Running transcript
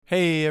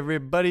Hey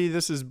everybody,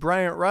 this is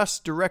Bryant Russ,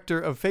 Director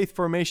of Faith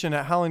Formation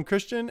at Holland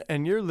Christian,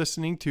 and you're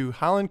listening to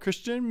Holland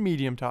Christian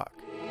Medium Talk.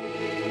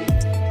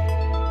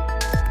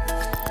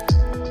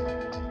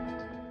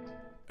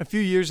 A few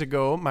years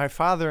ago, my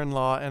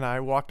father-in-law and I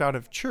walked out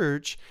of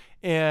church,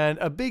 and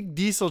a big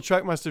diesel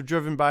truck must have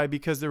driven by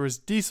because there was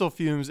diesel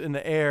fumes in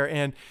the air,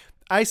 and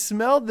I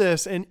smelled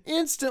this and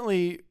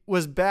instantly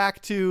was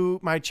back to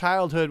my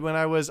childhood when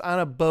I was on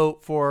a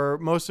boat for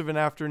most of an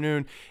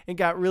afternoon and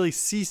got really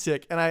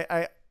seasick, and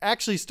I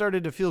actually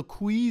started to feel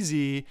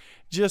queasy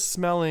just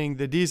smelling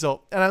the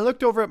diesel. And I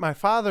looked over at my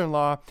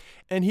father-in-law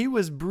and he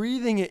was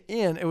breathing it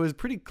in. It was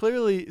pretty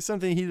clearly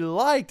something he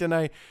liked. And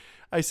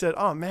I said,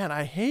 "Oh man,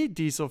 I hate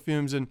diesel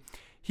fumes." And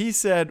he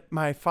said,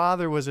 "My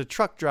father was a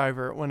truck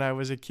driver when I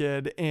was a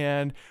kid.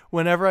 And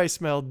whenever I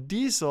smelled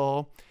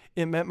diesel,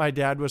 it meant my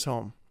dad was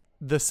home."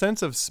 The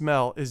sense of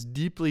smell is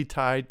deeply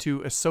tied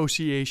to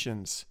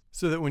associations.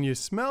 So that when you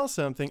smell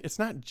something, it's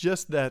not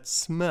just that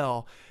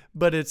smell,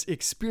 but it's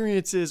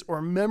experiences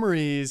or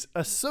memories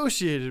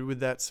associated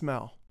with that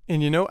smell.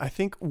 And I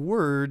think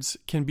words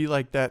can be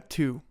like that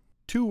too.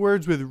 Two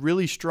words with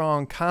really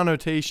strong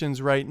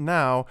connotations right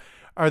now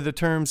are the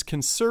terms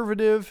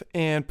conservative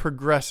and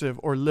progressive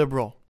or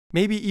liberal.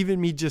 Maybe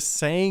even me just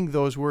saying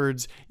those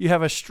words, you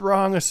have a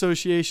strong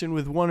association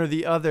with one or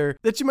the other,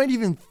 that you might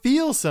even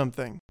feel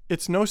something.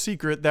 It's no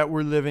secret that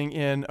we're living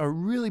in a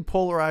really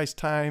polarized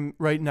time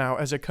right now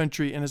as a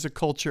country and as a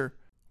culture.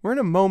 We're in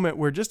a moment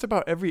where just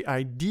about every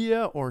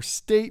idea or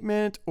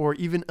statement or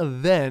even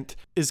event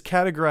is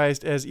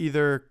categorized as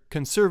either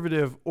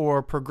conservative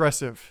or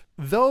progressive.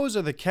 Those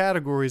are the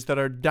categories that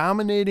are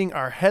dominating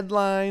our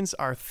headlines,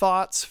 our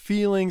thoughts,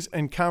 feelings,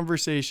 and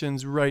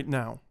conversations right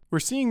now. We're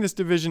seeing this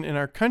division in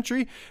our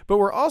country, but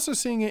we're also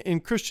seeing it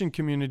in Christian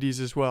communities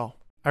as well.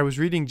 I was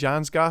reading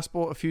John's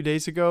Gospel a few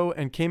days ago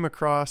and came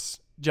across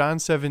John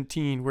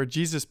 17, where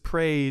Jesus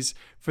prays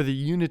for the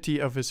unity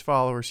of his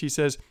followers. He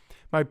says,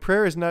 "My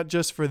prayer is not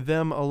just for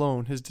them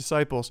alone," his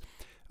disciples.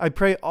 "I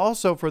pray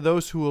also for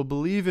those who will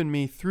believe in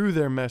me through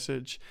their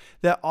message,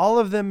 that all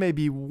of them may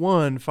be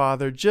one,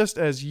 Father, just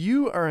as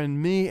you are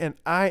in me and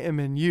I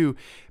am in you.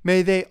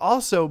 May they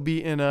also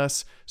be in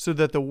us, so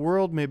that the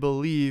world may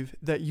believe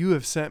that you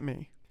have sent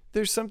me."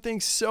 There's something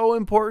so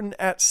important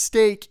at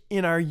stake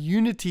in our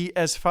unity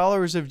as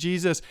followers of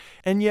Jesus.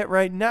 And yet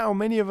right now,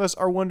 many of us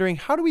are wondering,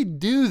 how do we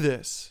do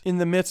this in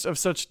the midst of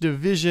such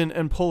division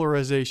and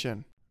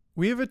polarization?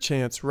 We have a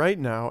chance right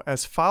now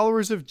as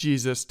followers of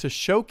Jesus to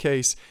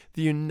showcase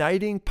the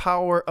uniting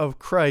power of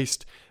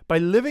Christ by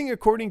living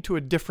according to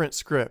a different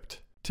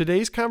script.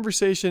 Today's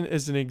conversation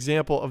is an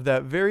example of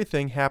that very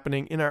thing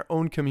happening in our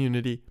own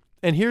community.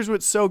 And here's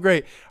what's so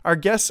great. Our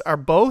guests are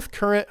both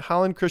current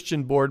Holland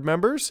Christian board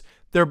members.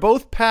 They're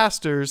both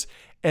pastors,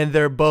 and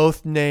they're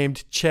both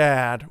named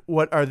Chad.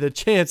 What are the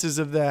chances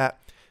of that?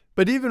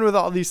 But even with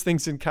all these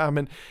things in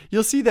common,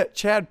 you'll see that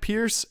Chad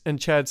Pierce and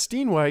Chad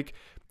Steenwijk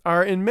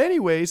are in many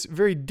ways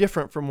very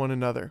different from one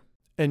another.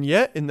 And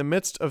yet, in the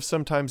midst of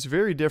sometimes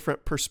very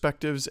different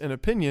perspectives and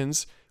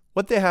opinions,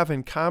 what they have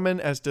in common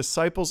as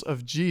disciples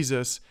of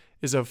Jesus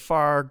is of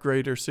far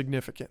greater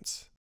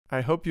significance.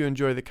 I hope you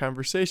enjoy the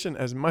conversation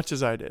as much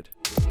as I did.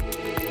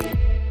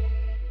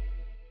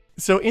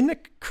 So in the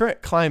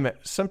current climate,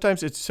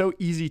 sometimes it's so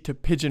easy to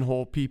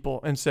pigeonhole people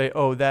and say,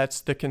 "Oh, that's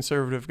the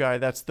conservative guy,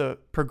 that's the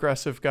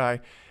progressive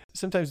guy."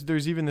 Sometimes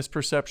there's even this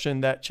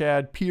perception that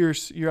Chad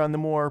Pierce, you're on the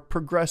more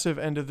progressive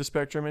end of the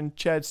spectrum, and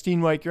Chad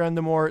Steenwijk, you're on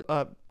the more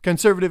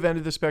conservative end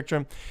of the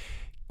spectrum.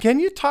 Can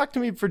you talk to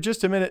me for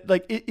just a minute?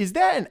 Like, is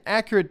that an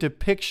accurate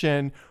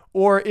depiction,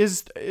 or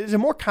is it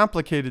more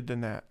complicated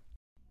than that?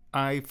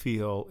 I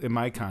feel, in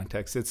my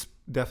context, it's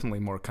definitely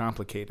more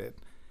complicated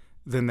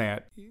than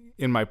that.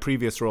 In my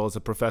previous role as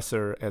a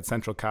professor at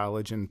Central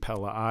College in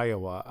Pella,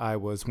 Iowa, I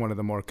was one of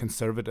the more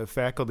conservative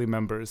faculty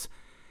members.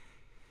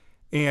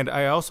 And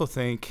I also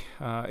think,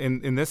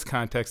 in this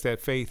context,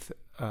 at Faith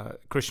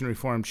Christian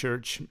Reformed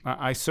Church,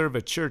 I serve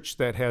a church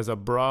that has a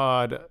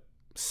broad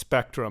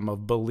spectrum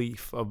of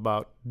belief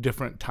about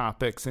different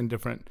topics and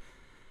different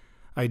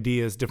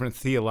ideas, different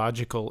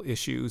theological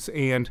issues.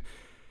 And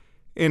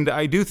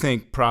I do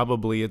think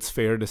probably it's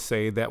fair to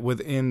say that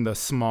within the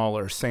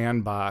smaller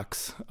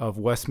sandbox of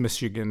West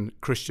Michigan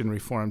Christian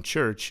Reformed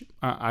Church,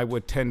 I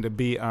would tend to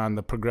be on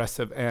the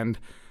progressive end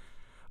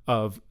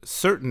of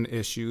certain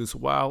issues,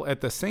 while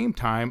at the same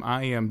time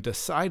I am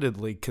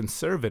decidedly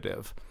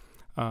conservative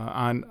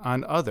on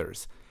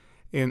others.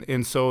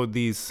 And so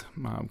these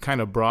kind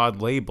of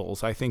broad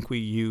labels I think we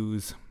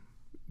use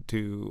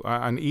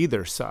on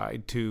either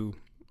side to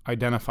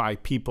identify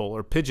people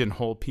or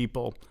pigeonhole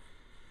people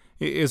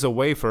is a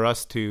way for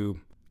us to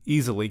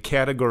easily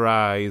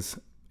categorize,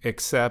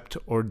 accept,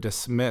 or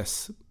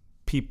dismiss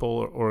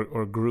people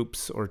or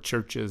groups or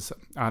churches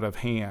out of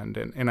hand.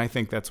 And I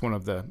think that's one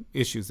of the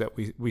issues that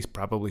we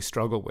probably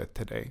struggle with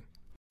today.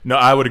 No,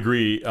 I would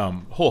agree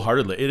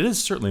wholeheartedly. It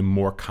is certainly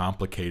more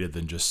complicated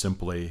than just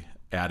simply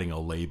adding a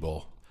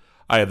label.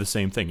 I have the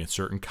same thing. In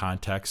certain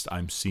contexts,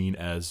 I'm seen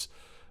as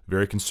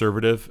very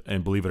conservative,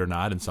 and believe it or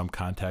not, in some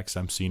contexts,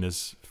 I'm seen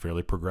as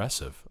fairly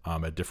progressive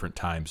at different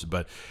times.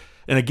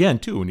 And again,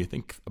 too, when you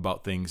think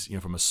about things,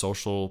 from a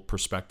social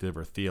perspective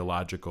or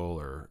theological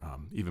or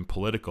even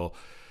political,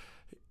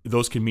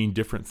 those can mean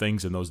different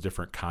things in those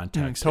different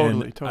contexts.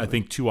 Totally. I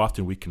think too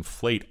often we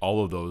conflate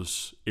all of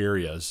those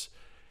areas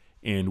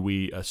and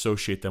we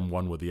associate them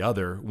one with the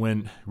other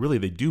when really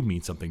they do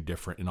mean something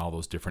different in all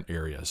those different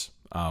areas.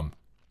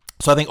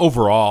 So I think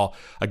overall,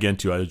 again,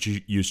 too, I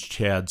use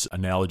Chad's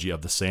analogy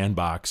of the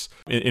sandbox.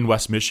 In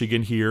West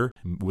Michigan here,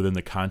 within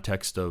the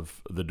context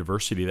of the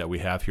diversity that we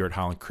have here at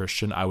Holland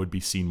Christian, I would be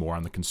seen more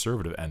on the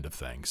conservative end of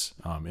things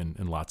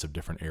in lots of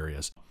different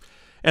areas.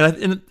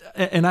 And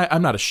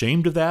I'm not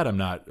ashamed of that. I'm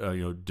not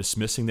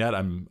dismissing that.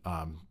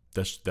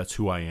 That's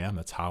who I am.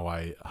 That's how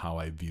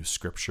I view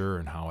Scripture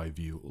and how I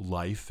view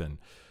life and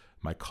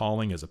my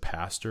calling as a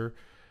pastor.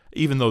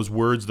 Even those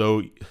words,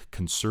 though,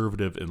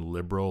 conservative and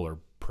liberal or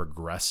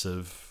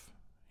progressive,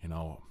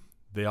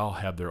 they all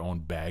have their own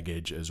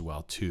baggage as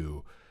well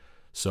too.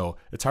 So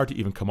it's hard to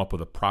even come up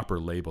with a proper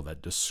label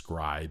that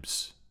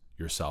describes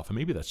yourself. And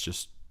maybe I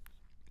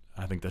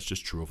think that's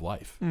just true of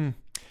life.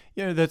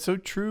 Yeah, that's so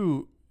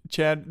true,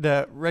 Chad,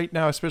 that right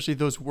now, especially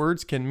those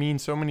words can mean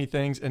so many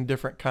things in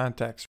different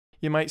contexts.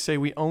 You might say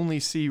we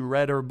only see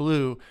red or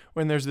blue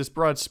when there's this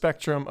broad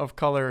spectrum of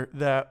color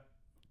that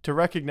to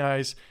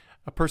recognize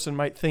a person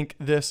might think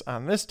this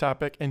on this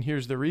topic, and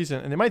here's the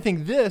reason. And they might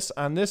think this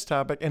on this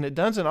topic, and it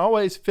doesn't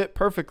always fit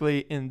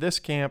perfectly in this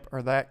camp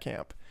or that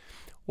camp.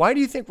 Why do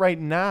you think right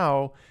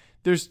now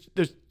there's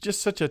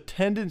just such a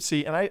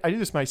tendency, and I do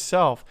this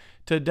myself,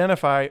 to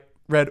identify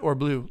red or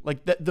blue? Like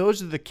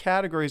those are the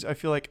categories I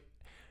feel like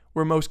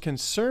we're most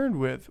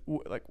concerned with.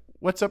 Like,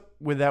 what's up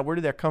with that? Where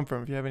did that come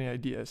from, if you have any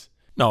ideas?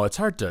 No, it's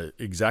hard to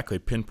exactly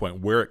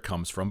pinpoint where it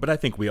comes from, but I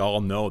think we all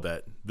know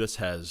that this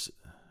has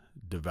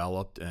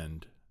developed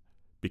and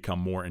become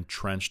more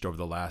entrenched over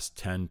the last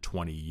 10,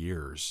 20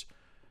 years.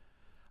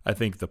 I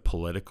think the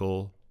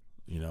political,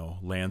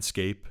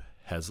 landscape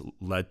has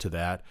led to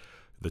that.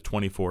 The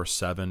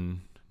 24/7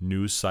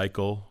 news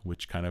cycle,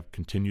 which kind of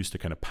continues to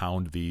kind of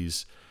pound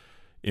these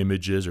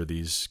images or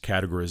these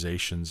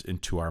categorizations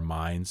into our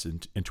minds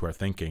and into our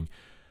thinking.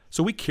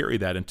 So we carry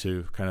that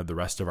into kind of the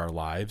rest of our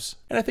lives.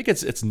 And I think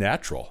it's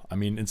natural. I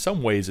mean, in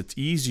some ways, it's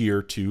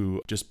easier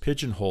to just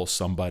pigeonhole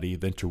somebody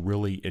than to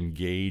really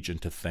engage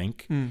and to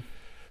think.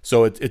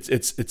 So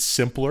it's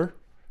simpler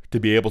to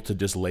be able to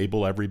just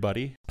label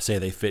everybody, say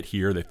they fit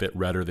here, they fit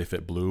red, or they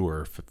fit blue,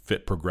 or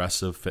fit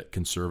progressive, fit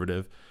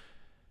conservative,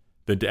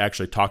 than to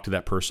actually talk to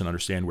that person,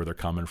 understand where they're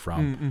coming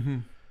from. Mm-hmm.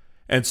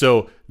 And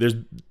so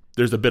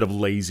there's a bit of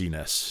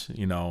laziness,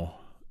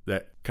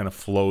 that kind of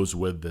flows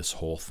with this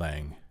whole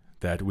thing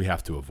that we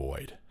have to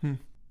avoid.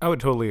 I would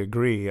totally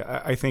agree.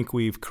 I think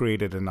we've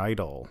created an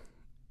idol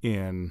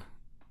in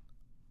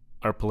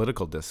our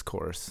political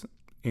discourse.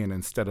 And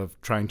instead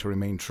of trying to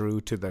remain true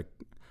to the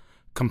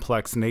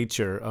complex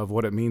nature of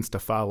what it means to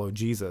follow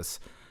Jesus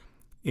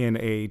in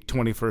a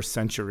 21st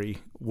century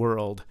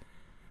world,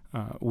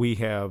 we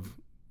have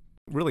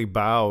really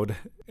bowed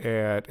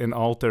at an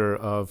altar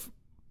of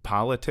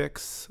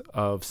politics,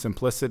 of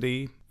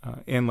simplicity.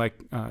 And like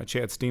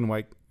Chad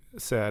Steenwijk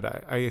said,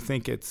 I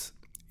think it's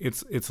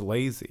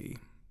lazy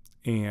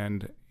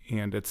and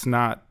it's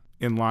not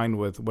in line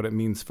with what it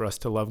means for us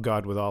to love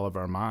God with all of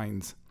our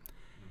minds.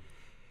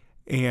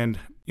 And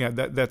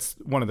that's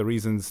one of the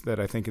reasons that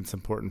I think it's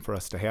important for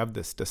us to have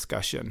this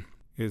discussion,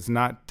 is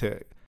not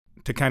to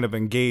kind of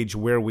engage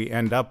where we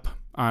end up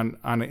on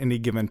any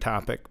given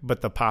topic,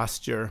 but the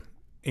posture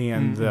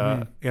and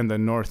the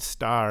North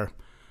Star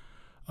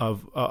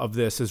of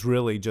this is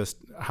really just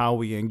how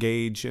we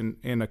engage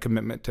in a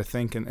commitment to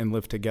think and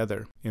live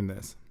together in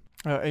this.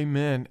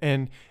 Amen.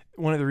 And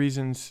one of the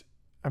reasons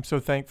I'm so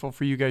thankful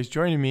for you guys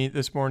joining me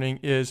this morning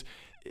is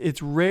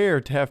it's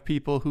rare to have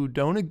people who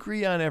don't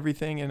agree on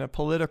everything in a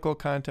political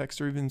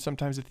context or even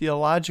sometimes a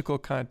theological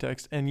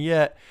context. And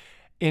yet,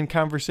 in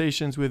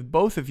conversations with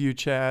both of you,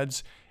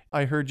 Chads,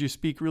 I heard you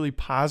speak really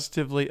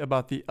positively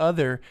about the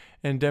other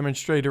and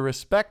demonstrate a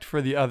respect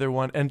for the other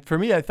one. And for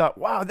me, I thought,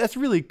 wow, that's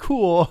really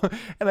cool.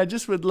 And I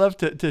just would love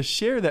to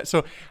share that.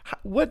 So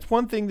what's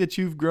one thing that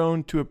you've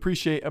grown to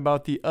appreciate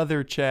about the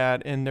other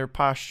Chad and their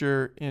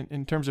posture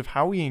in terms of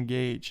how we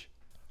engage?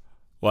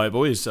 Well, I've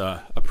always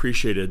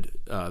appreciated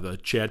the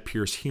Chad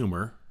Pierce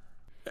humor.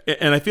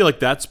 And I feel like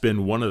that's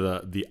been one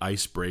of the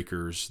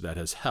icebreakers that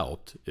has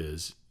helped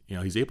is,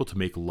 he's able to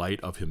make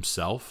light of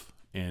himself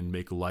and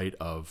make light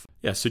of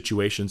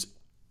situations,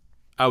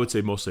 I would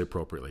say mostly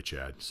appropriately,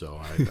 Chad. So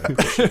I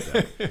appreciate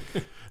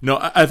that. No,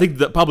 I think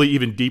that probably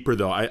even deeper,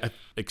 though, I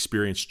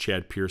experienced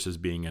Chad Pierce as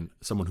being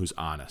someone who's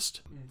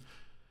honest.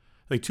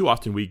 I think too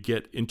often we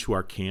get into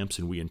our camps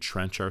and we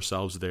entrench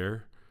ourselves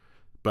there.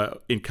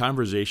 But in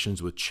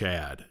conversations with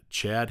Chad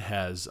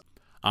has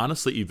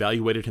honestly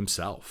evaluated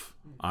himself,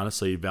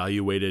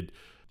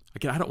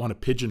 again, I don't want to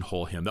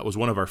pigeonhole him. That was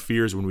one of our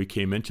fears when we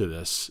came into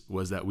this,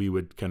 was that we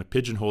would kind of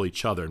pigeonhole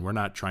each other, and we're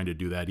not trying to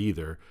do that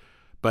either.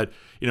 But,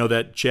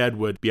 that Chad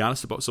would be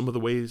honest about some of the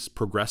ways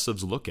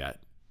progressives look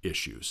at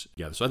issues.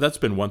 Yeah, so that's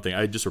been one thing.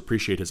 I just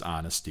appreciate his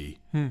honesty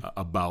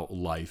about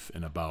life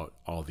and about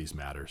all these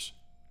matters.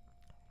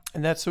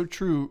 And that's so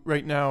true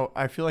right now.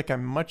 I feel like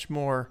I'm much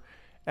more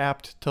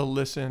apt to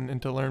listen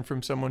and to learn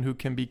from someone who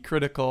can be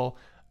critical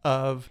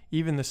of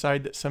even the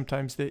side that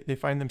sometimes they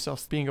find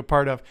themselves being a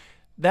part of.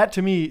 That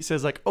to me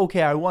says like,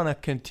 okay, I want to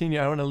continue.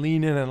 I want to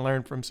lean in and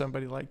learn from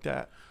somebody like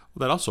that.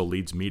 Well, that also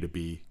leads me to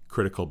be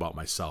critical about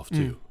myself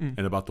too, and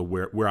about the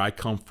where I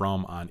come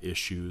from on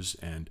issues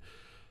and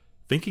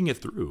thinking it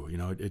through.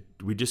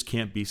 We just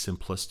can't be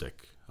simplistic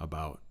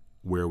about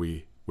where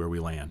we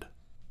land.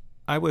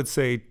 I would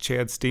say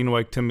Chad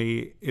Steenwyk, to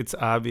me, it's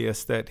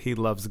obvious that he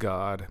loves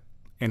God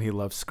and he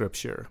loves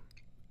Scripture.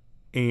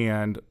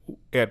 And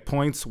at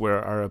points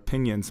where our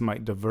opinions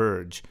might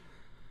diverge,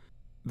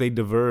 they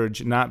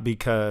diverge not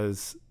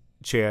because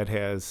Chad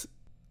has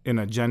an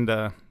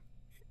agenda.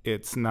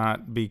 It's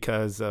not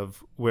because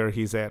of where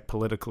he's at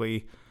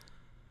politically.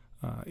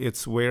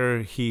 It's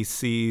where he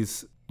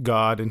sees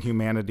God and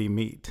humanity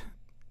meet.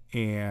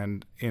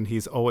 And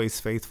he's always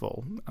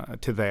faithful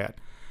to that.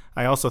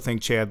 I also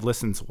think Chad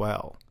listens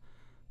well.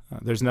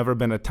 There's never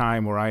been a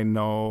time where I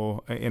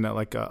know in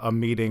a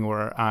meeting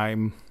where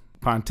I'm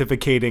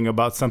pontificating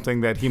about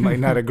something that he might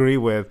not agree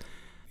with.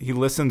 He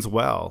listens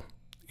well,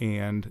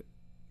 and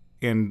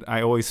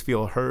I always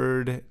feel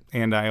heard,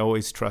 and I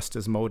always trust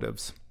his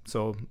motives.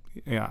 So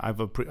yeah,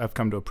 I've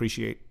come to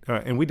appreciate.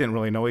 And we didn't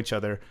really know each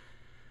other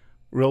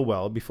real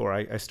well before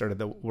I started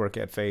the work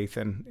at Faith,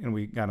 and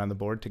we got on the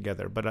board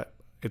together. But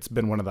it's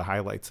been one of the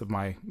highlights of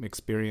my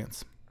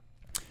experience.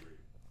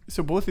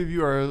 So both of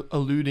you are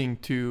alluding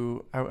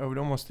to, I would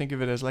almost think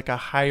of it as like a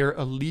higher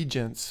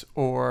allegiance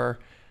or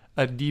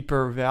a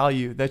deeper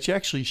value that you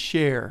actually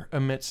share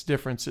amidst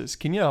differences.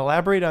 Can you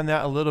elaborate on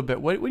that a little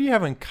bit? What do you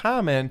have in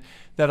common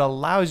that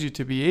allows you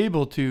to be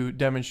able to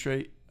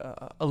demonstrate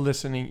a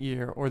listening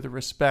ear or the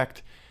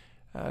respect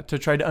to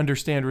try to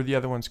understand where the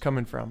other one's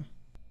coming from?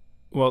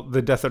 Well,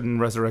 the death and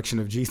resurrection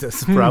of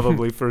Jesus,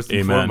 probably first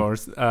and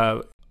foremost.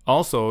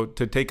 Also,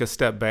 to take a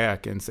step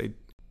back and say,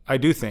 I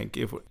do think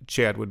if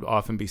Chad would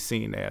often be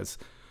seen as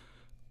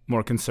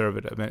more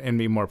conservative and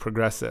be more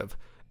progressive,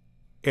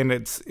 and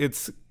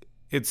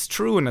it's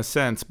true in a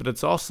sense, but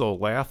it's also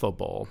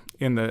laughable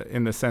in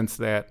the sense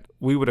that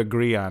we would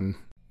agree on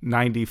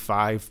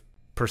 95%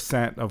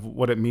 of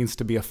what it means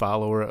to be a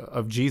follower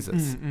of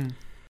Jesus. Mm-hmm.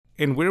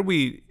 And where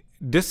we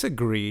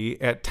disagree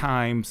at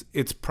times,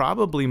 it's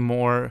probably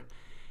more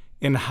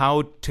in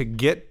how to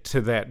get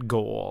to that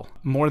goal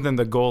more than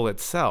the goal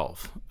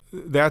itself.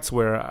 That's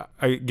where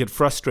I get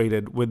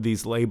frustrated with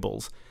these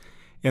labels,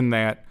 in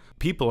that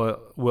people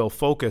will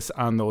focus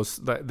on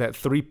that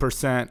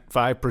 3%,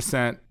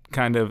 5%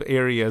 kind of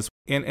areas.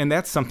 And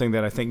that's something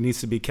that I think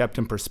needs to be kept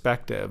in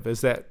perspective,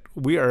 is that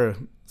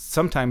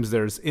sometimes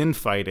there's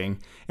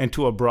infighting, and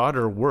to a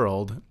broader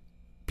world,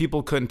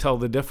 people couldn't tell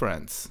the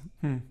difference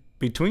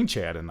between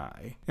Chad and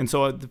I. And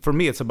so for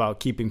me, it's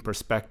about keeping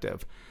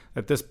perspective,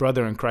 that this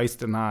brother in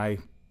Christ and I,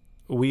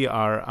 we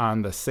are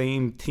on the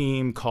same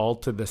team,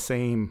 called to the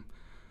same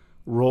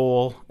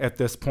role at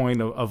this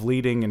point of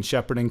leading and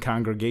shepherding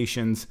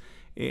congregations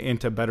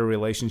into better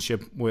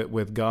relationship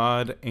with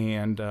God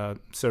and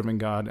serving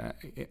God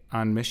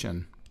on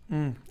mission.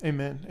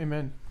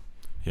 Amen.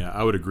 Yeah,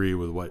 I would agree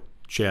with what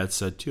Chad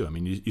said too. I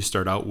mean, you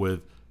start out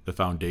with the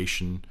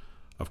foundation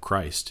of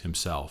Christ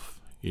himself,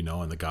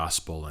 and the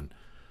gospel, and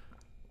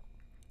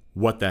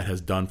what that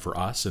has done for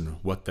us, and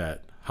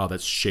how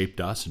that's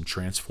shaped us and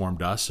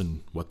transformed us,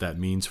 and what that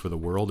means for the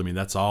world. I mean,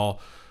 that's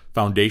all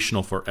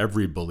foundational for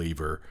every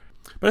believer.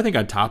 But I think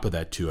on top of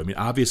that too, I mean,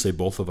 obviously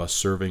both of us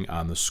serving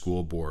on the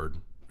school board,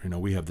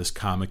 we have this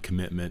common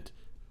commitment,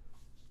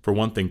 for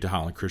one thing, to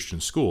Holland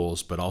Christian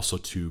Schools, but also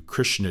to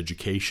Christian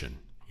education,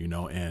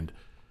 and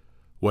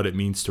what it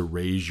means to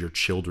raise your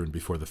children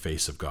before the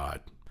face of God.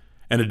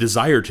 And a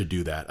desire to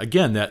do that.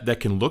 Again, that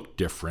can look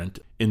different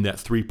in that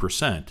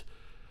 3%,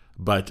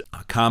 but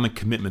a common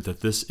commitment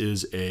that this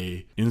is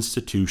a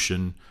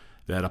institution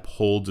that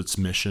upholds its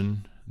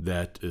mission,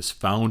 that is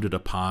founded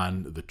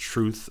upon the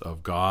truth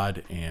of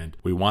God, and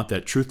we want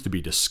that truth to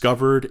be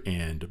discovered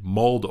and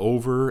mulled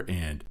over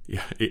and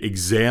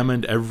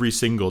examined every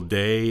single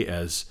day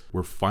as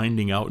we're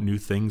finding out new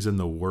things in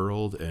the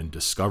world and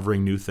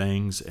discovering new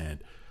things,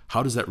 and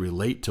how does that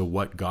relate to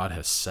what God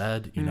has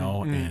said,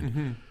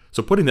 and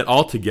so putting that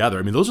all together,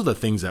 I mean, those are the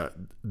things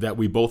that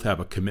we both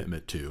have a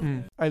commitment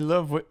to. I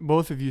love what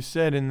both of you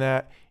said, in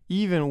that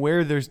even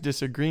where there's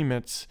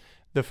disagreements,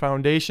 the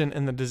foundation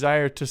and the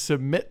desire to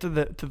submit to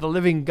the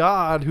living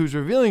God who's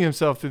revealing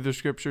himself through the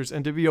scriptures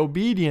and to be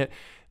obedient.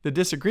 The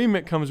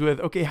disagreement comes with,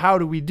 okay, how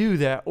do we do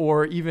that?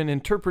 Or even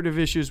interpretive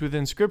issues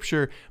within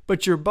scripture,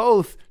 but you're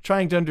both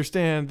trying to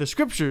understand the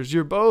scriptures.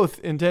 You're both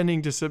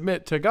intending to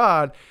submit to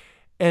God.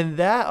 And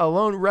that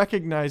alone,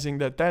 recognizing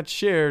that that's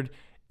shared,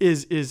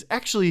 is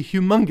actually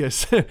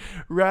humongous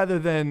rather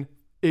than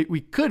we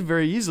could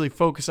very easily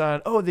focus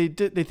on, they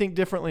think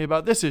differently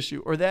about this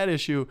issue or that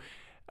issue,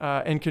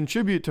 and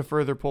contribute to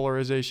further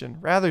polarization,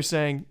 rather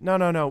saying,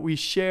 no, we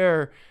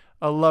share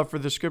a love for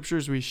the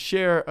scriptures. We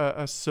share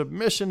a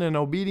submission and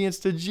obedience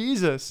to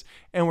Jesus,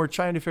 and we're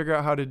trying to figure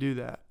out how to do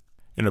that.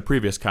 In a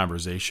previous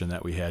conversation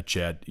that we had,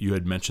 Chad, you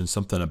had mentioned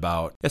something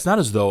about it's not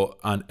as though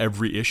on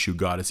every issue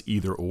God is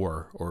either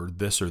or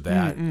this or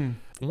that.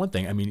 One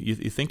thing, I mean, you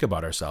think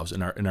about ourselves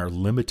in our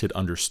limited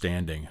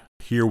understanding.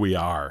 Here we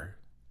are,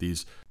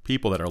 these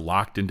people that are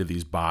locked into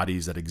these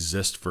bodies that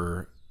exist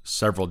for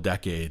several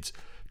decades,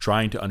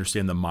 trying to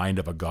understand the mind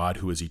of a God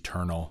who is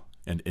eternal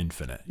and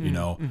infinite, you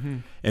know?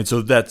 And so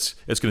it's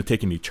going to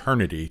take an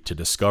eternity to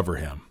discover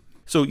him.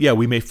 So yeah,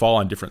 we may fall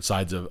on different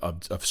sides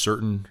of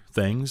certain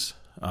things,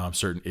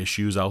 certain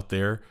issues out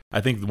there. I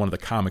think one of the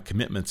common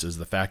commitments is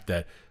the fact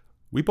that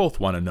we both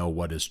want to know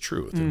what is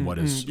truth and what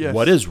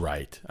is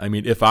right. I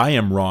mean, if I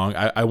am wrong,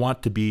 I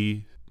want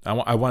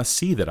to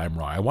see that I'm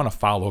wrong. I want to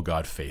follow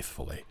God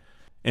faithfully.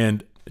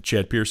 And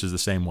Chad Pierce is the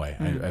same way.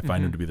 I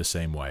find him to be the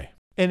same way.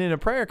 And in a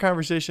prior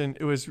conversation,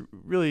 it was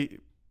really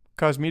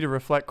caused me to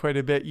reflect quite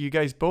a bit. You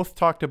guys both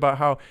talked about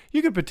how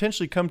you could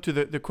potentially come to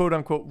the quote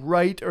unquote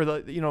right, or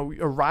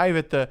arrive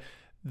at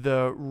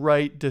the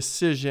right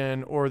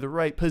decision or the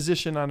right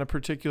position on a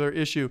particular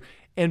issue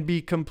and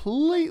be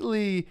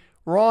completely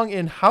wrong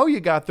in how you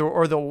got there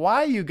or the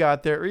why you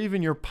got there or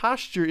even your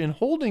posture in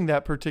holding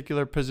that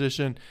particular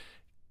position.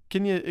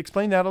 Can you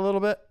explain that a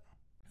little bit?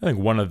 I think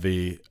one of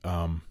the,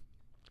 I'm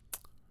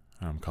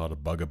called a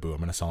bugaboo. I'm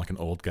going to sound like an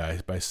old guy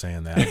by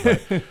saying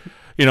that. But,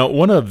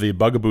 one of the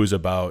bugaboos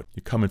about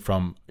you coming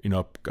from,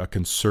 a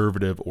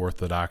conservative,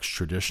 orthodox,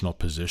 traditional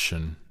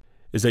position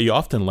is that you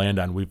often land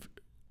on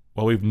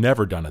we've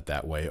never done it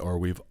that way, or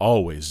we've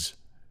always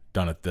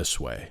done it this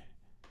way.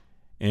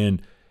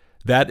 And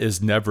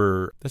that's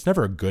never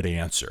a good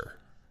answer.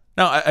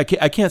 Now, I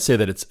can't say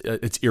that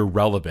it's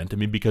irrelevant. I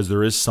mean, because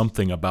there is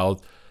something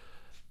about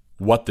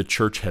what the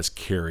church has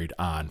carried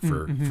on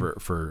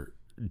for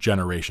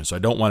generations. So I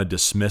don't want to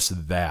dismiss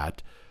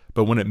that.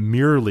 But when it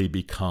merely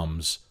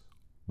becomes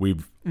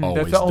we've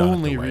always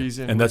done it the way,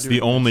 and that's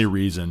the only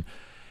reason.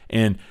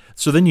 And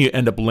so then you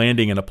end up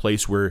landing in a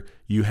place where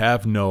you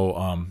have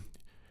no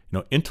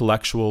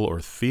intellectual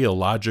or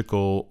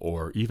theological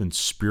or even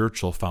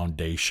spiritual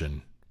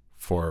foundation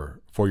for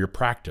your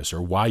practice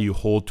or why you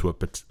hold to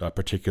a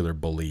particular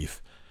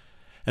belief.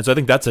 And so I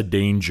think that's a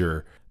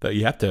danger that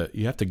you have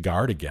to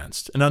guard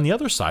against. And on the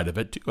other side of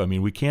it too, I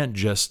mean, we can't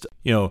just,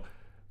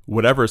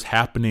 whatever's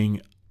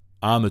happening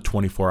on the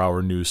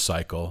 24-hour news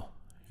cycle,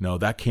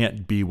 that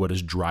can't be what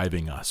is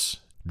driving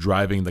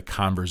the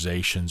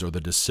conversations or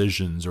the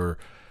decisions or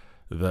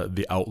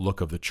the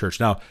outlook of the church.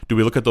 Now, do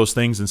we look at those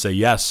things and say,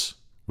 yes,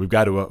 we've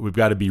got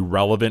to be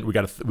relevant.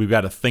 We've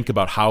got to think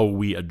about how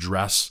we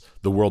address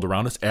the world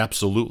around us?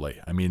 Absolutely.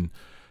 I mean,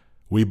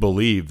 we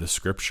believe the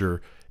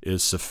scripture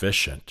is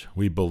sufficient.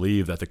 We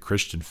believe that the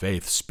Christian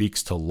faith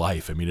speaks to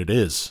life. I mean, it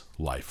is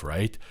life,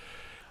 right?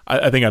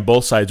 I think on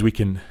both sides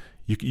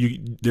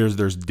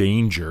there's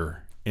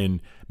danger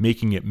in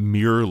making it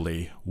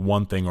merely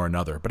one thing or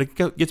another. But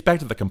it gets back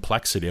to the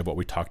complexity of what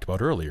we talked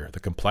about earlier, the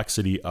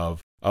complexity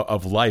of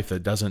life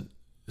that doesn't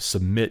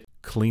submit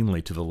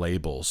cleanly to the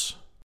labels.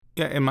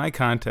 Yeah, in my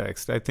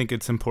context, I think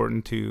it's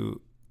important to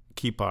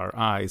keep our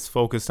eyes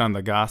focused on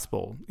the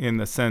gospel in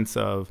the sense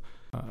of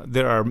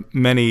there are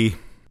many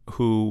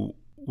who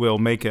will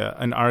make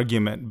an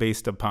argument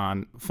based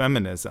upon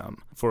feminism,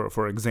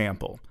 for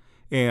example.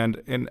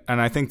 And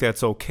I think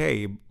that's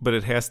okay, but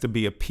it has to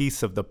be a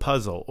piece of the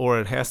puzzle, or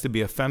it has to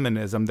be a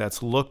feminism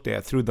that's looked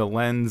at through the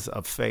lens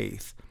of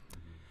faith.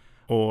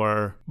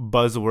 Or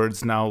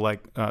buzzwords now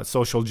like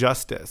social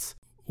justice.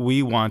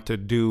 We want to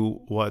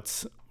do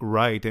what's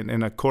right.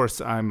 And of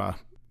course, I'm a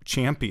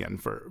champion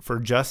for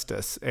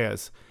justice,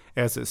 as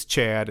is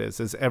Chad, as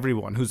is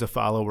everyone who's a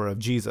follower of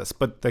Jesus.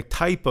 But the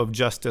type of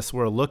justice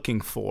we're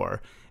looking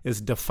for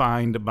is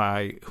defined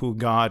by who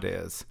God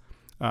is,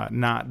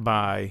 not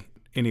by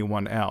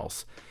anyone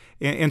else.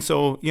 And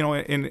so,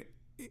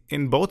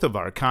 in both of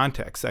our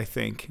contexts, I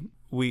think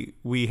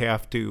we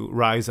have to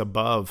rise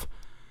above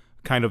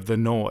kind of the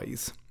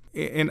noise.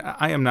 And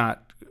I am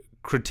not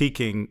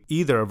critiquing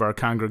either of our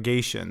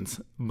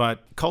congregations,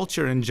 but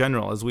culture in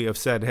general, as we have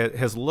said,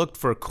 has looked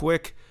for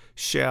quick,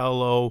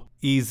 shallow,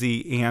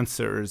 easy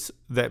answers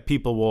that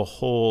people will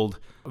hold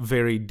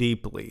very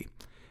deeply.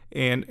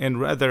 And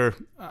rather,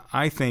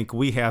 I think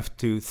we have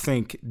to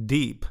think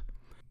deep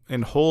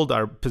and hold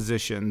our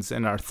positions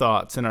and our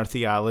thoughts and our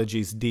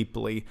theologies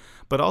deeply,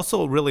 but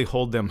also really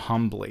hold them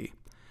humbly.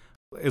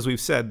 As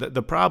we've said,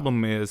 the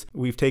problem is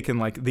we've taken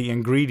like the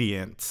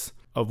ingredients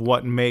of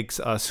what makes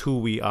us who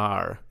we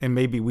are, and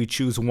maybe we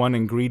choose one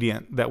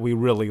ingredient that we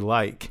really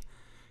like,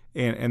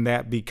 and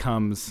that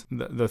becomes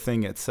the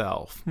thing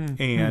itself.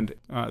 And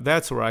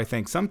that's where I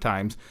think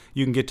sometimes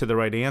you can get to the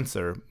right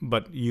answer,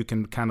 but you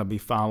can kind of be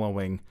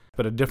following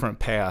a different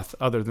path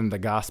other than the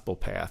gospel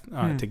path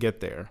to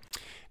get there.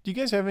 Do you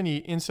guys have any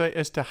insight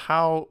as to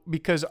how,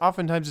 because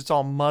oftentimes it's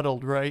all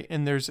muddled, right?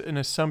 And there's an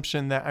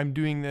assumption that I'm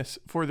doing this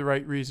for the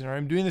right reason, or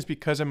I'm doing this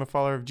because I'm a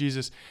follower of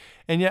Jesus.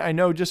 And yet I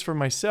know just for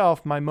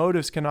myself, my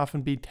motives can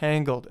often be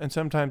tangled. And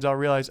sometimes I'll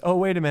realize, oh,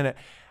 wait a minute,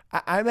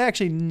 I'm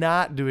actually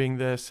not doing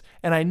this,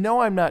 and I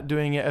know I'm not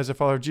doing it as a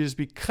follower of Jesus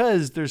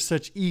because there's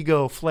such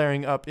ego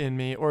flaring up in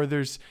me, or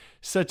there's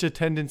such a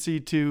tendency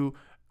to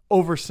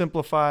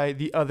oversimplify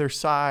the other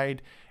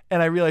side.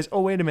 And I realize,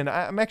 oh, wait a minute,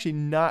 I'm actually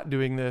not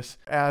doing this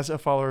as a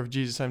follower of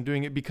Jesus. I'm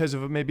doing it because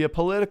of maybe a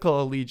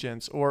political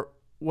allegiance or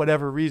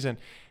whatever reason.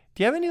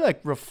 Do you have any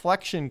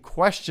reflection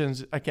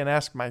questions I can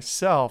ask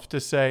myself to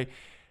say,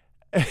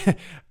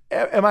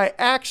 am I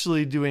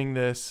actually doing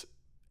this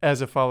as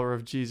a follower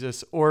of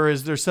Jesus, or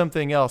is there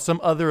something else,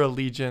 some other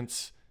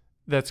allegiance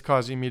that's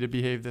causing me to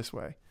behave this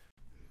way?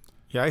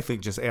 Yeah, I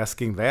think just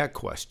asking that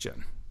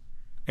question,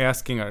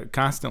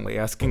 constantly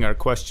asking our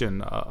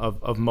question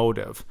of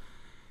motive.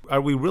 Are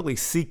we really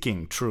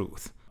seeking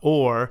truth?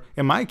 Or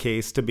in my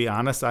case, to be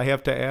honest, I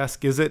have to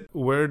ask,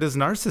 where does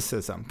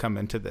narcissism come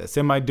into this?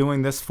 Am I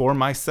doing this for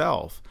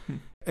myself?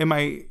 Am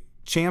I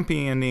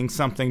championing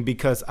something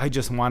because I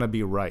just want to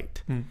be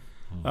right?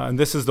 And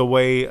this is the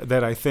way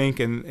that I think,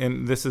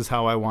 and this is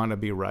how I want to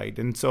be right.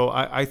 And so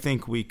I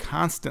think we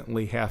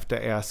constantly have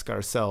to ask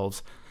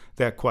ourselves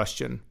that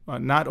question.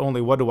 Not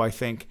only what do I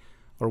think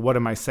or what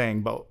am I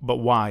saying, but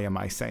why am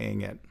I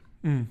saying it?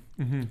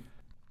 Mm-hmm.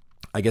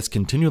 I guess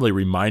continually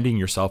reminding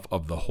yourself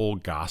of the whole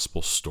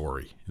gospel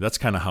story. That's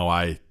kind of how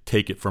I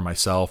take it for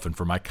myself and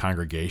for my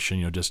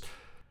congregation.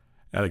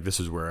 I think this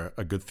is where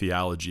a good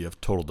theology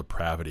of total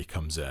depravity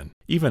comes in.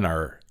 Even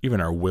our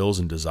wills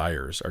and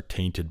desires are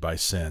tainted by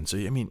sin. So,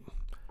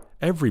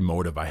 every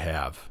motive I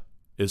have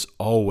is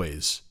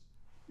always,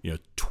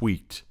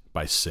 tweaked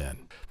by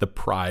sin. The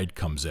pride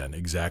comes in,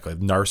 exactly.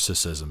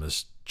 Narcissism,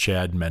 as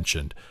Chad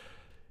mentioned.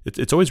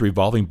 It's always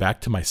revolving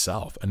back to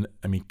myself. And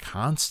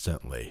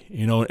constantly,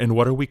 and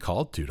what are we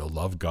called to? To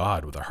love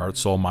God with our heart,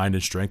 soul, mind,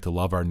 and strength, to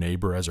love our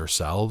neighbor as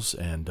ourselves,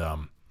 and,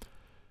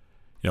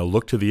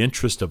 look to the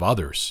interest of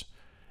others.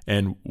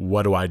 And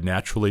what do I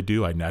naturally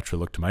do? I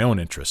naturally look to my own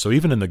interests. So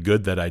even in the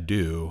good that I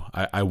do,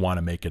 I want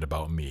to make it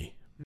about me.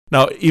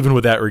 Now, even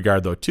with that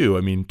regard, though, too,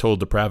 total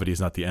depravity is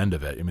not the end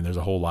of it. There's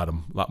a whole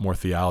lot more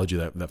theology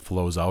that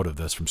flows out of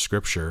this from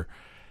Scripture.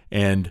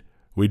 And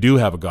we do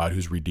have a God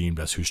who's redeemed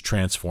us, who's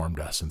transformed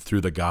us, and through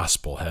the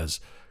gospel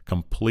has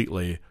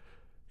completely,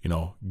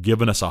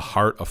 given us a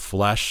heart of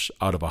flesh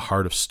out of a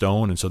heart of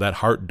stone. And so that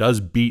heart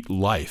does beat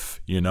life,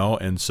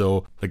 and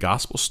so the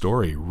gospel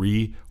story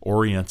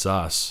reorients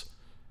us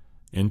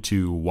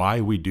into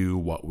why we do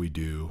what we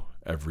do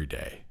every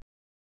day.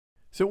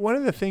 So one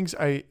of the things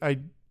I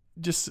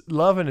just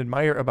love and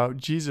admire about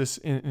Jesus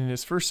in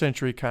his first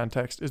century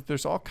context is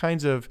there's all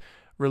kinds of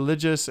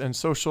religious and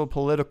social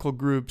political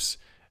groups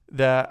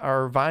that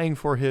are vying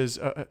for his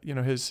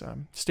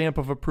stamp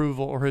of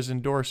approval or his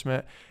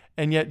endorsement.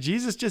 And yet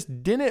Jesus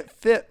just didn't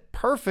fit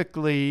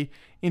perfectly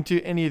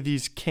into any of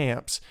these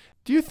camps.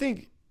 Do you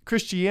think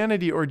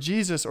Christianity or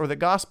Jesus or the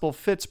gospel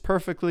fits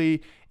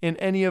perfectly in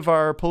any of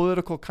our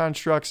political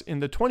constructs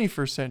in the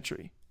 21st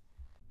century?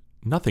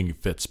 Nothing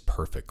fits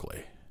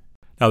perfectly.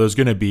 Now, there's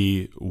going to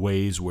be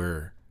ways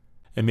where,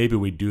 and maybe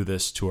we do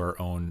this to our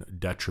own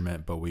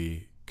detriment, but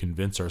we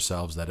convince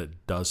ourselves that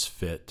it does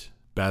fit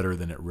better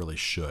than it really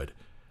should.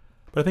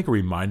 But I think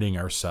reminding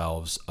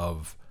ourselves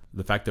of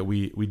the fact that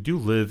we do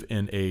live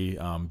in a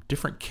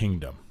different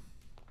kingdom,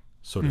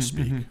 so to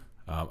speak.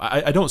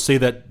 I don't say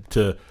that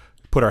to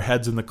put our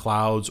heads in the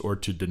clouds or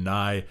to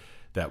deny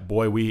that,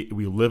 boy, we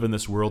live in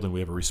this world and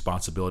we have a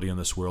responsibility in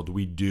this world.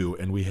 We do,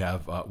 and we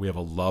have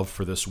a love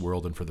for this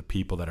world and for the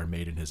people that are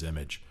made in his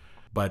image.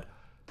 But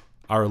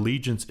our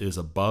allegiance is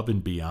above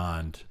and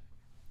beyond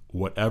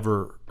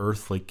whatever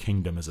earthly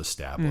kingdom is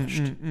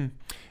established.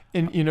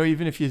 And,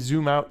 even if you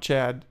zoom out,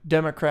 Chad,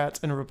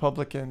 Democrats and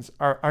Republicans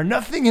are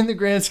nothing in the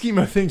grand scheme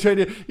of things,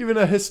 right? Even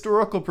a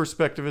historical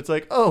perspective, it's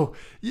like, oh,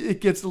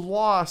 it gets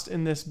lost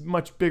in this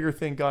much bigger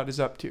thing God is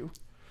up to.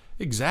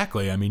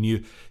 Exactly.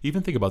 You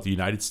even think about the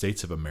United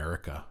States of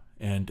America.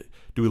 And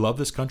do we love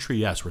this country?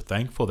 Yes. We're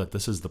thankful that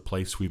this is the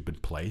place we've been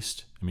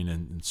placed.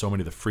 In so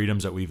many of the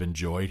freedoms that we've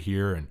enjoyed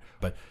here.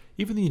 But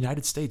even the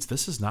United States,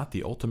 this is not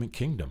the ultimate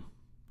kingdom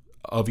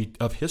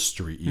of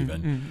history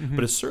even.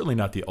 But it's certainly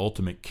not the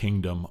ultimate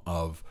kingdom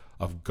of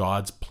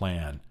God's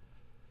plan.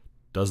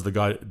 Does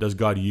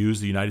God use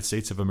the United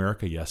States of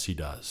America? Yes, he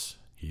does.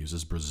 He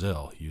uses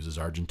Brazil, he uses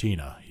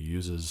Argentina, he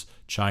uses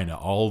China,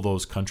 all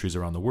those countries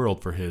around the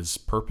world for his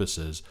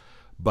purposes.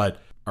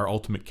 But our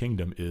ultimate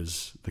kingdom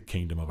is the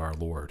kingdom of our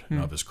Lord and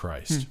of his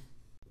Christ.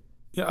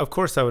 Yeah, of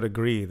course I would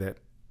agree that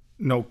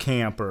no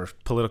camp or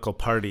political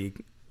party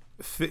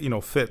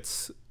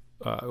fits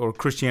or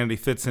Christianity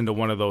fits into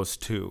one of those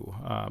two.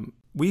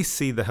 We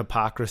see the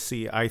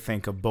hypocrisy, I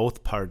think, of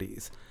both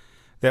parties,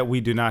 that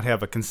we do not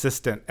have a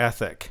consistent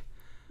ethic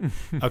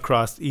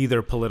across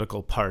either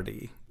political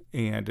party.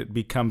 And it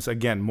becomes,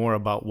 again, more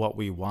about what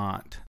we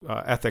want.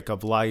 Ethic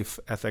of life,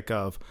 ethic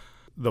of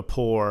the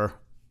poor,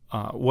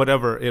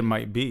 whatever it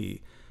might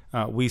be.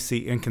 We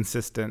see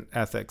inconsistent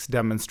ethics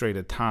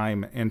demonstrated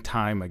time and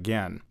time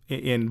again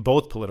in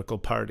both political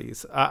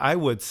parties. I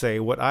would say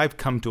what I've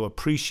come to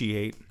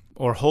appreciate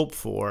or hope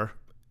for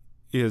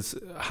is,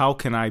 how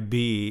can I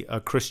be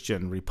a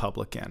Christian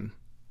Republican?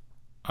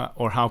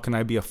 or how can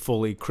I be a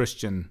fully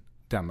Christian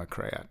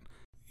Democrat?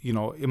 You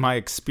know, in my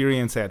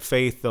experience at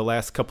Faith the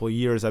last couple of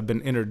years, I've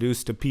been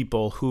introduced to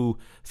people who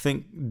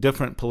think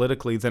different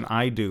politically than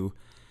I do,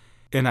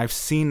 and I've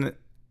seen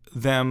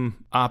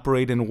them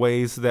operate in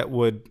ways that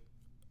would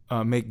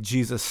make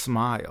Jesus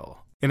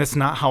smile. And it's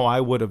not how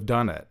I would have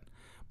done it,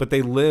 but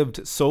they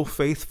lived so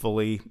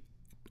faithfully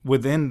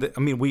within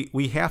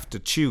we have to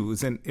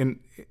choose, and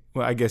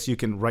well, I guess you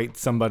can write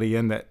somebody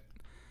in that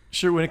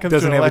sure, when it comes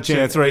doesn't to an have election, a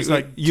chance, right?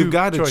 like You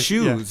got to choice,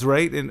 choose,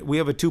 right? And we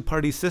have a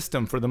two-party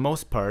system for the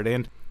most part,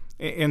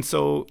 and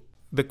so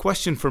the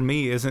question for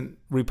me isn't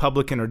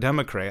Republican or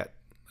Democrat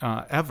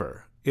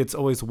ever. It's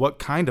always what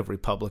kind of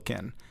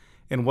Republican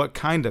and what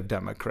kind of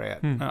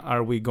Democrat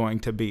are we going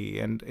to be?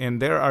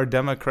 And there are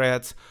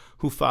Democrats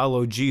who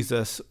follow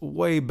Jesus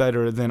way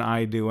better than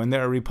I do, and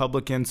there are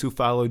Republicans who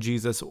follow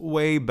Jesus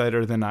way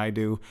better than I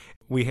do.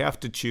 We have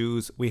to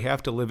choose. We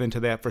have to live into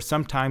that. For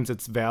sometimes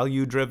it's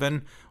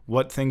value-driven.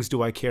 What things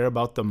do I care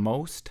about the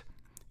most?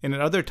 And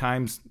at other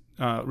times,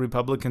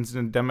 Republicans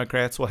and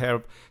Democrats will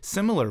have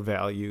similar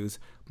values,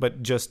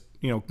 but just,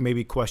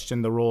 maybe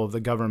question the role of the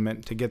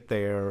government to get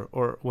there,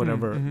 or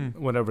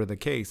whatever the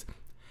case.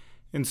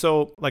 And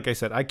so, like I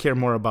said, I care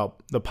more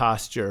about the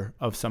posture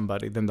of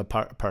somebody than the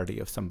party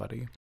of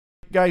somebody.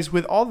 Guys,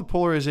 with all the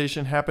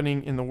polarization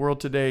happening in the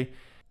world today,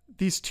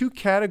 these two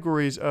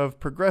categories of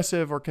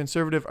progressive or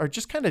conservative are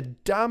just kind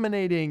of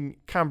dominating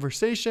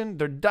conversation.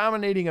 They're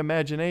dominating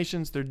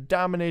imaginations. They're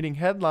dominating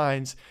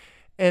headlines.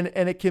 And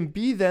it can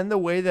be then the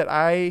way that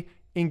I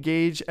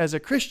engage as a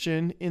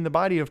Christian in the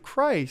body of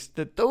Christ,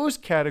 that those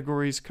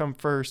categories come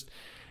first.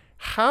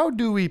 How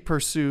do we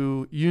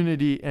pursue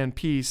unity and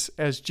peace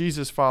as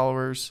Jesus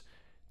followers?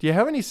 Do you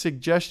have any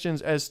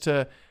suggestions as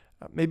to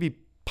maybe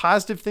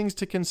positive things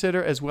to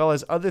consider as well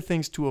as other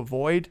things to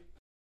avoid?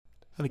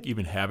 I think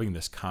even having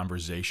this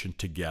conversation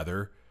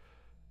together,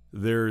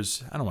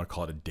 there's, I don't want to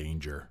call it a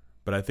danger,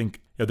 but I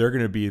think there are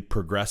going to be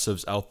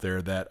progressives out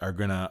there that are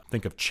going to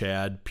think of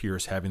Chad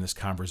Pierce having this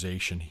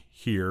conversation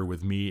here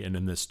with me and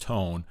in this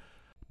tone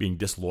being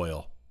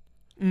disloyal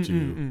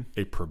to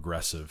a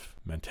progressive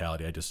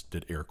mentality. I just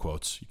did air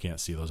quotes. You can't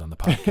see those on the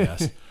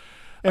podcast.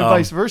 And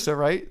vice versa,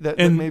 right? That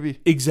maybe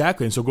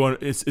exactly. And so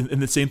it's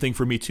the same thing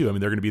for me too. I mean,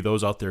 there are going to be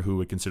those out there who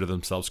would consider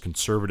themselves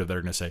conservative that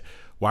are going to say,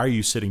 "Why are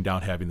you sitting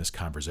down having this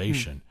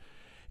conversation?"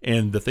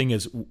 And the thing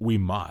is, we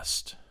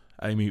must.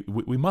 I mean,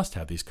 we must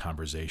have these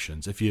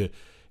conversations. If you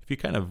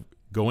kind of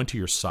go into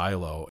your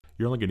silo,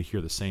 you're only going to hear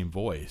the same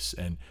voice,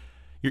 and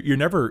you're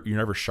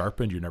never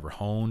sharpened. You're never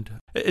honed.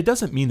 It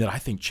doesn't mean that I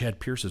think Chad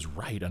Pierce is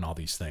right on all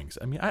these things.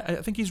 I mean, I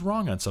think he's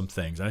wrong on some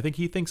things, and I think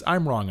he thinks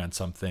I'm wrong on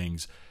some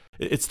things.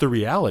 It's the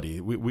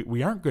reality.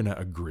 We aren't going to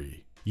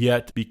agree.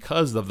 Yet,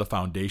 because of the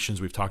foundations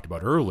we've talked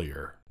about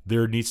earlier,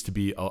 there needs to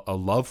be a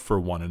love for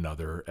one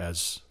another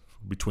as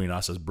between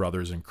us as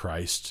brothers in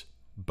Christ,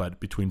 but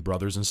between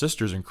brothers and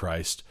sisters in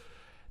Christ,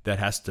 that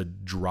has to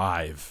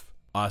drive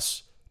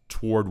us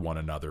toward one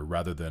another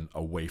rather than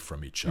away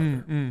from each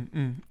other.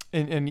 And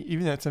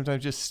even that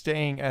sometimes just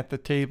staying at the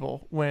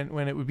table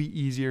when it would be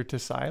easier to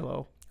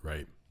silo.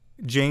 Right.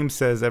 James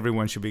says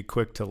everyone should be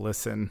quick to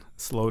listen,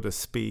 slow to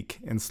speak,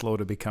 and slow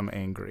to become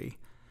angry.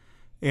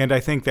 And I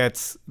think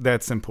that's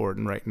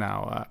important right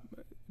now.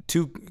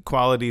 Two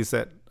qualities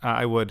that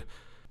I would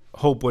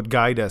hope would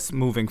guide us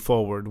moving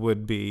forward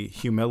would be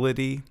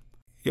humility.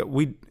 Yeah,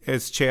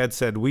 as Chad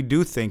said, we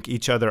do think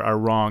each other are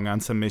wrong on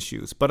some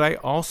issues. But I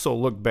also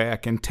look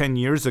back, and 10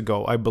 years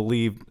ago, I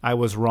believed I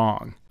was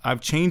wrong.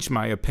 I've changed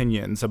my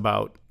opinions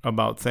about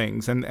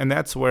things. And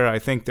that's where I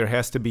think there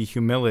has to be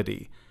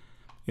humility,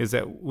 is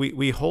that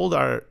we hold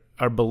our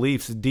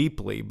beliefs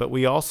deeply, but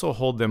we also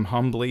hold them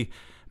humbly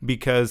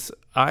because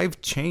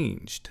I've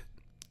changed.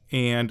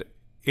 And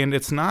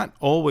it's not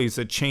always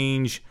a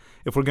change,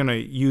 if we're going to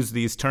use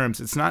these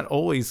terms, it's not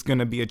always going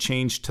to be a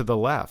change to the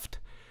left.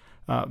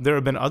 There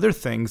have been other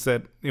things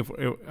that,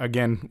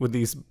 again, with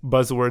these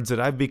buzzwords, that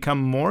I've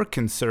become more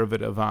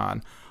conservative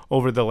on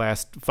over the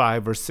last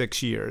 5 or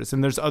 6 years.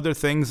 And there's other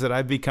things that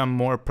I've become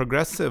more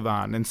progressive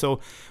on. And so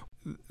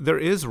there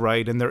is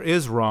right and there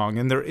is wrong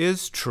and there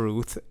is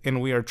truth, and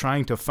we are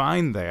trying to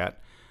find that.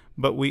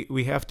 But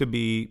we have to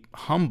be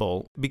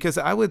humble, because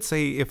I would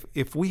say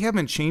if we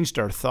haven't changed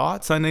our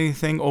thoughts on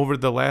anything over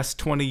the last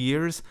 20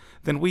 years,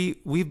 then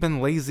we've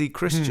been lazy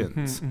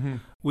Christians.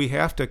 We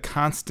have to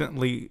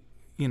constantly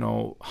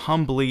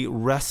humbly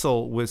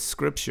wrestle with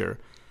Scripture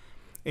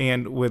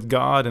and with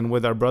God and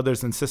with our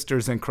brothers and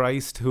sisters in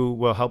Christ who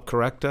will help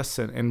correct us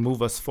and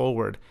move us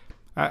forward.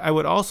 I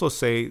would also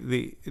say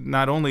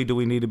not only do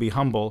we need to be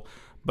humble,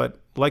 but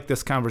like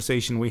this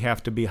conversation, we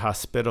have to be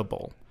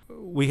hospitable.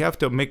 We have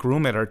to make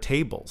room at our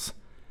tables,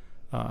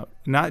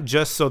 not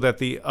just so that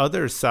the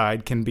other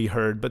side can be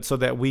heard, but so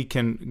that we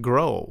can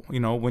grow.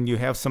 When you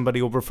have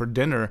somebody over for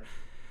dinner,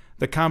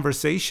 the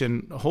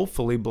conversation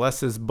hopefully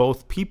blesses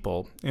both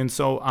people. And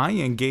so I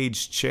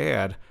engaged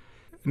Chad,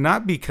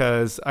 not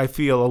because I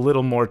feel a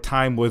little more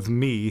time with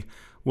me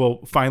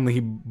will finally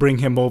bring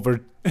him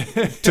over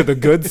to the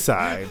good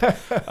side.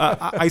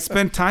 I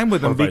spend time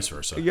with him. Or vice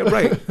versa. Yeah,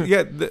 right.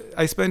 Yeah,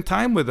 I spend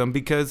time with him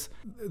because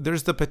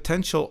there's the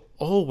potential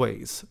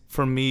always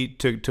for me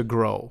to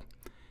grow.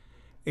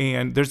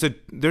 And there's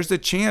a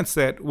chance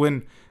that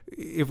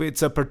if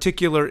it's a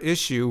particular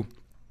issue,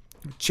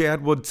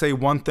 Chad would say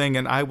one thing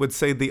and I would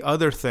say the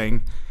other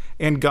thing,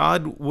 and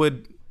God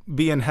would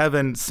be in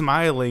heaven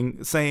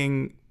smiling,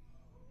 saying,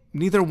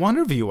 neither one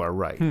of you are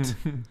right.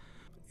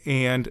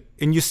 and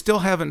you still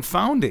haven't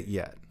found it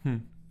yet.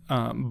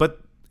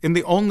 But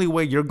the only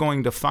way you're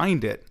going to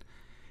find it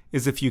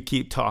is if you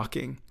keep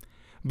talking.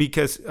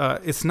 Because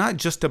it's not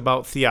just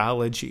about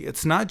theology.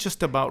 It's not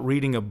just about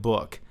reading a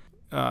book.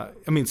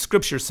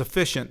 Scripture's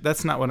sufficient.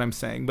 That's not what I'm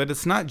saying. But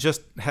it's not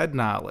just head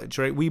knowledge,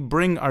 right? We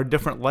bring our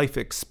different life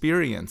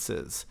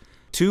experiences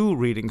to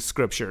reading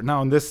Scripture.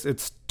 Now, in this,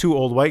 it's two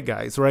old white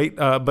guys, right?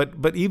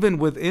 But even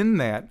within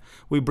that,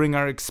 we bring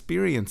our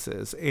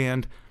experiences.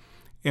 And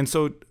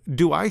so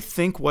do I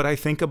think what I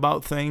think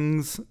about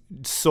things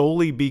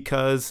solely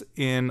because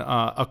in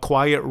a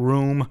quiet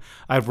room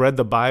I've read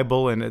the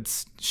Bible and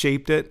it's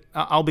shaped it?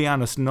 I'll be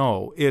honest,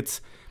 no.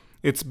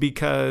 It's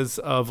because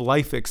of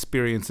life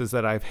experiences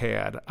that I've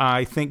had.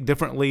 I think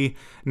differently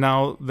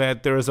now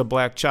that there is a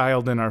black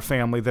child in our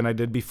family than I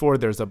did before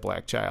there's a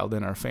black child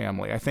in our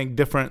family. I think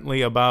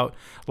differently about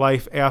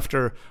life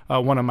after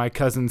one of my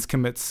cousins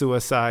commits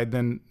suicide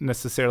than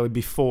necessarily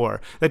before.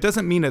 That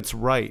doesn't mean it's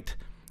right?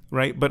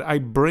 But I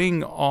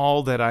bring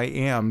all that I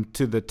am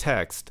to the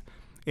text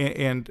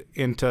and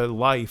into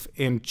life,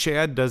 and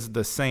Chad does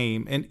the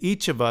same. And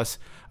each of us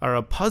are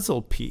a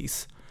puzzle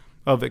piece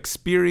of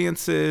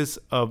experiences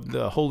of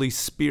the Holy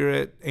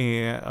Spirit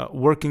and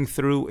working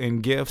through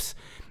in gifts.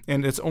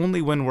 And it's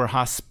only when we're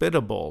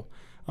hospitable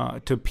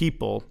to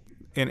people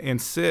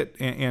and sit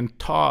and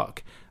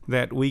talk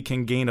that we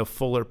can gain a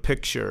fuller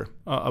picture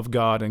of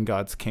God and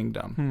God's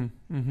kingdom.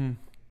 Mm-hmm.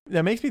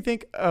 That makes me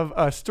think of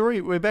a story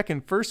way back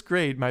in first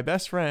grade. My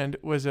best friend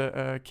was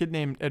a kid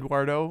named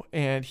Eduardo,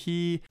 and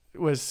he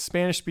was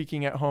Spanish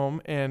speaking at home,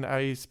 and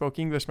I spoke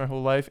English my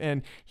whole life,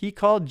 and he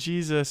called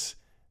Jesus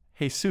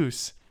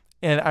Jesus.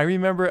 And I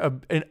remember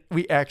and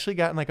we actually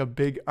got in like a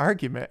big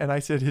argument, and I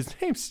said, his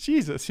name's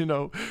Jesus,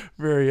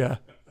 very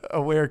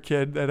aware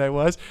kid that I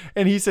was.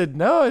 And he said,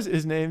 no,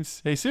 his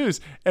name's Jesus.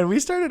 And we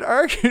started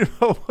arguing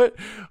about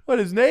what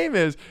his name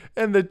is.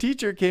 And the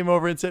teacher came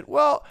over and said,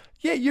 well,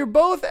 yeah, you're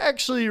both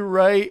actually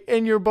right,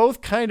 and you're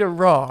both kind of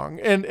wrong.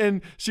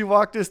 And she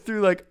walked us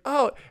through like,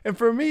 oh, and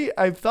for me,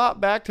 I've thought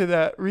back to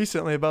that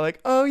recently about like,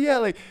 oh yeah,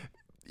 like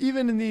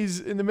even in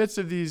the midst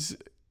of these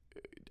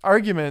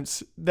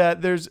arguments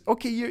that there's,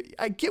 okay,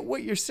 I get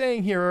what you're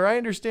saying here, or I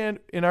understand.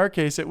 In our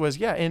case, it was,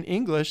 yeah, in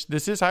English,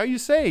 this is how you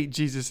say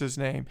Jesus's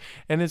name.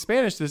 And in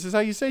Spanish, this is how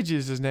you say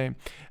Jesus' name.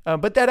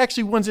 But that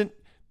actually wasn't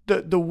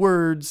the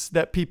words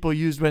that people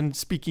used when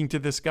speaking to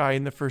this guy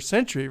in the first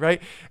century, right?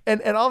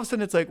 And all of a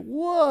sudden it's like,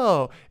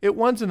 whoa, it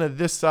wasn't a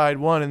this side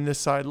won and this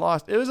side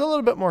lost. It was a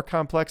little bit more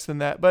complex than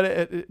that, but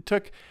it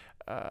took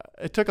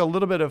a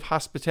little bit of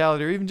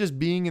hospitality, or even just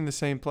being in the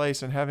same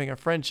place and having a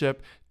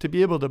friendship to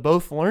be able to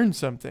both learn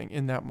something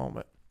in that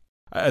moment.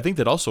 I think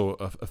that also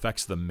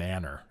affects the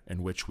manner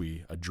in which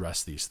we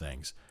address these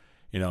things.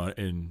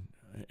 In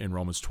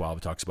Romans 12,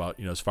 it talks about,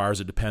 as far as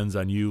it depends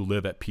on you,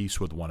 live at peace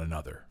with one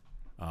another.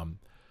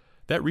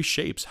 That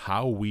reshapes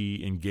how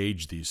we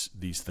engage these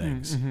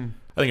things. Mm-hmm.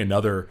 I think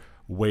another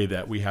way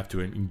that we have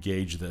to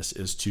engage this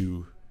is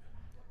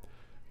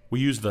we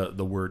use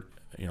the word,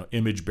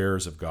 image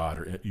bearers of God,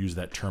 or use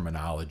that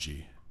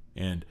terminology.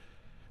 And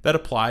that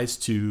applies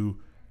to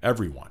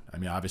everyone. I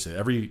mean, obviously,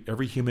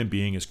 every human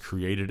being is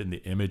created in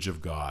the image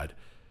of God.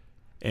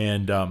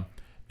 And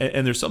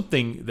there's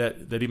something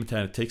that even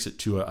kind of takes it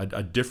to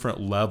a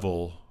different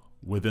level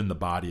within the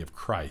body of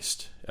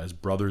Christ as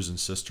brothers and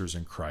sisters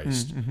in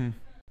Christ. Mm-hmm.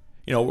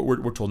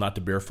 We're told not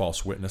to bear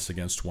false witness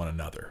against one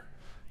another.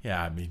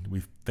 Yeah, I mean,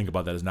 we think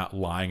about that as not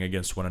lying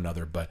against one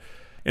another. But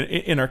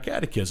in our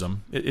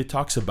catechism, it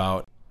talks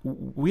about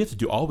we have to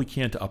do all we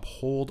can to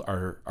uphold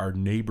our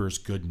neighbor's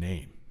good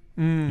name.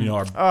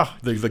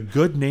 The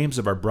good names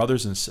of our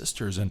brothers and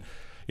sisters. And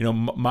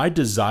my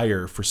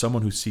desire for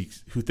someone who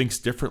thinks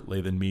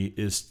differently than me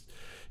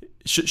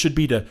should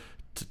be to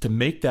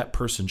make that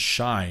person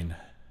shine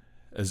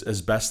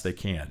as best they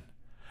can.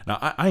 Now,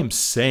 I am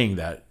saying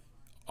that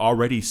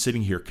already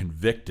sitting here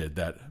convicted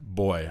that,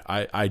 boy,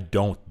 I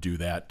don't do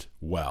that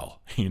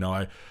well.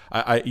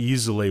 I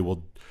easily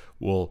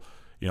will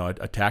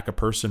attack a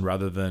person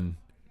rather than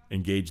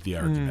engage the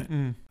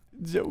argument.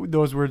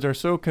 Those words are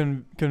so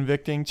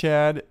convicting,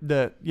 Chad,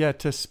 that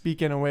to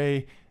speak in a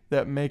way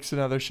that makes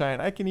another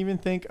shine. I can even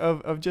think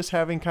of just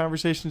having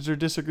conversations or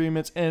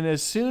disagreements, and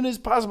as soon as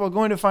possible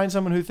going to find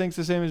someone who thinks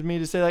the same as me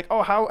to say like,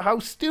 oh, how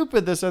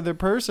stupid this other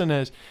person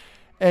is.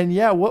 And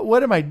yeah,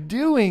 what am I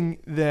doing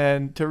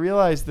then to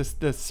realize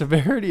the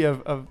severity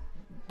of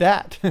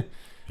that?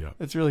 Yeah.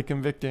 It's really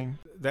convicting.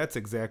 That's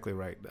exactly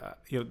right.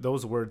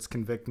 Those words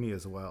convict me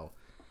as well.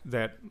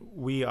 that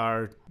we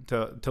are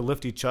to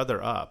lift each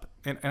other up.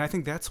 And I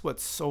think that's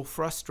what's so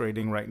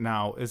frustrating right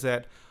now, is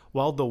that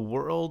while the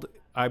world,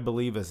 I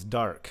believe, is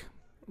dark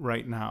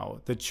right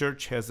now, the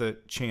church has a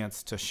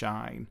chance to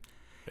shine.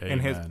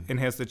 Amen. and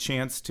has the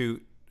chance to,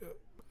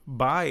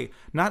 by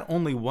not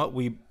only what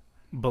we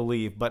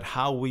believe, but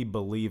how we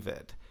believe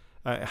it,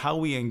 how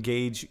we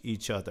engage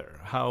each other,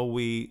 how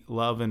we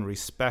love and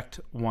respect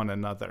one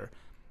another.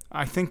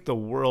 I think the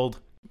world,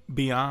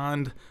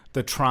 beyond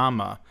the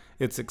trauma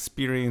it's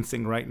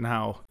experiencing right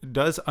now,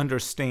 does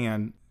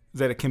understand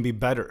that it can be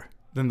better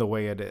than the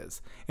way it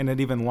is, and it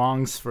even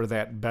longs for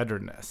that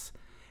betterness.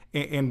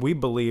 And we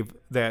believe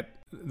that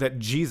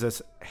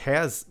Jesus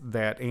has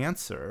that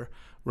answer,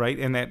 right?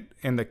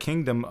 And the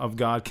kingdom of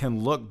God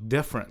can look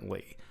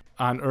differently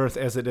on earth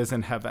as it is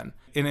in heaven.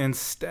 And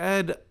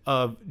instead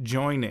of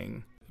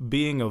joining,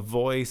 being a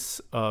voice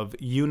of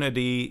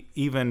unity,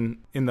 even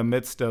in the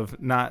midst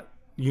of not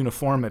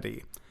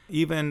uniformity,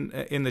 even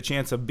in the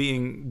chance of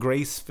being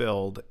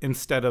grace-filled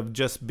instead of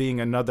just being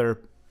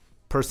another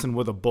person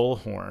with a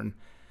bullhorn,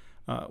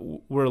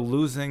 we're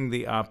losing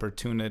the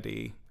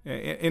opportunity.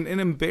 And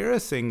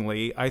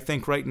embarrassingly, I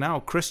think right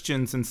now,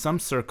 Christians in some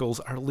circles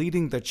are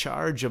leading the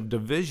charge of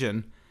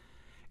division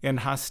and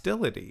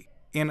hostility.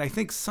 And I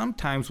think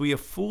sometimes we have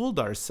fooled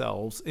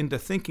ourselves into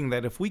thinking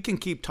that if we can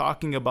keep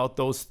talking about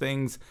those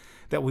things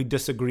that we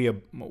disagree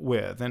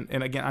with,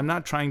 and again, I'm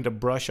not trying to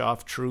brush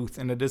off truth,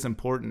 and it is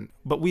important,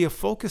 but we have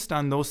focused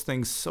on those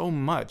things so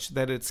much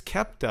that it's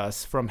kept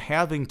us from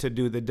having to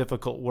do the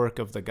difficult work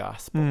of the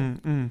gospel.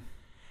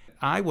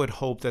 I would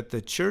hope that the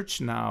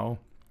church now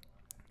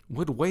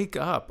would wake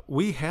up.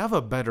 We have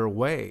a better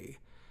way.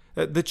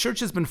 The church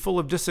has been full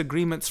of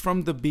disagreements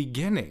from the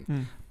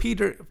beginning.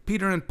 Peter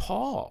and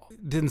Paul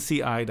didn't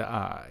see eye to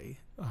eye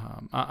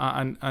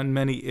on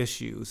many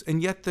issues,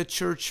 and yet the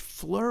church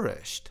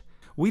flourished.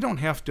 We don't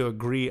have to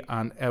agree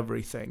on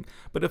everything,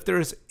 but if there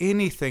is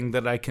anything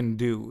that I can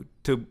do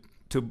to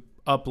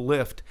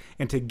uplift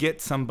and to get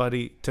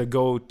somebody to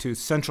go to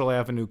Central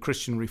Avenue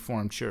Christian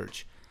Reformed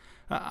Church,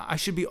 I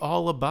should be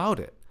all about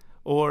it.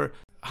 Or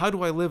how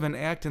do I live and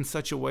act in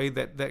such a way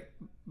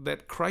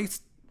that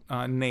Christ's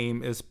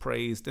name is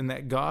praised and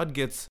that God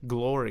gets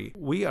glory?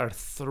 We are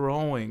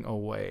throwing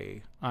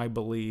away, I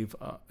believe,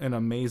 an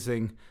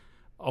amazing,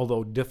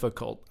 although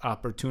difficult,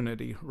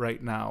 opportunity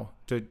right now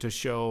to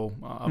show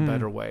a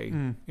better way.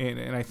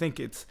 And I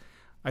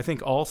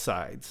think all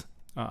sides,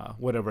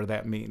 whatever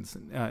that means,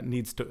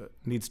 needs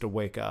to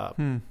wake up.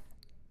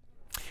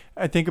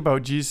 I think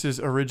about Jesus'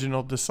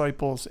 original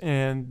disciples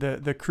and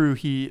the crew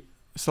he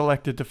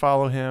selected to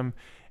follow him,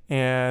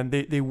 and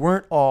they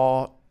weren't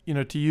all,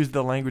 to use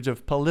the language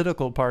of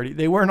political party,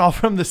 they weren't all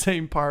from the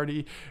same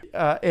party,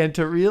 and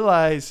to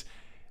realize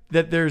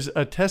that there's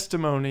a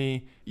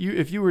testimony.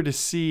 If you were to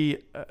see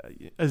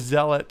a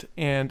zealot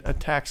and a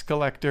tax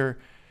collector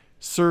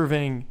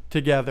serving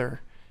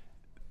together,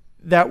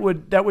 that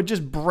would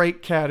just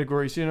break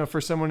categories,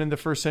 for someone in the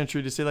first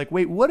century to say, like,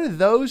 wait, what are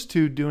those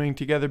two doing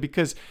together?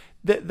 Because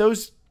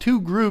those two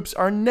groups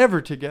are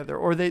never together,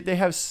 or they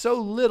have so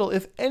little,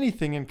 if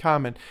anything, in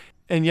common.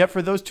 And yet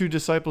for those two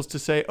disciples to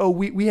say, oh,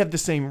 we have the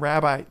same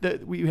rabbi,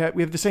 we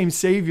have the same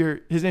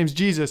Savior, his name's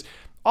Jesus.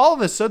 All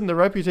of a sudden, the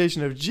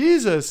reputation of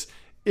Jesus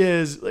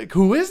is like,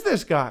 who is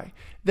this guy?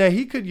 That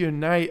he could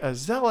unite a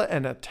zealot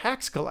and a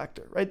tax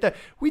collector, right? That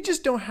we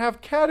just don't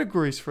have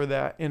categories for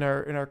that in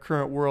our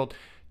current world.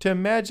 To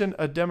imagine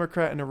a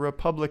Democrat and a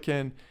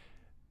Republican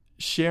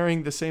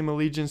sharing the same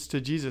allegiance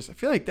to Jesus, I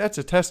feel like that's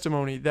a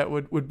testimony that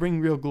would bring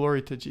real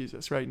glory to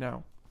Jesus right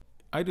now.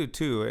 I do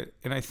too,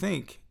 and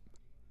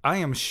I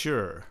am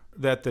sure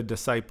that the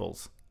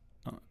disciples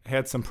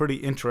had some pretty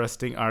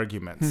interesting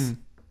arguments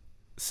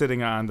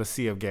sitting on the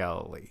Sea of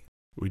Galilee.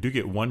 We do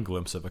get one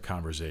glimpse of a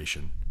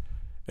conversation,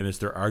 and it's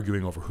they're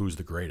arguing over who's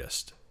the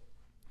greatest.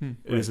 Right.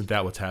 Isn't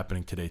that what's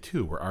happening today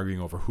too? We're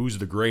arguing over who's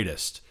the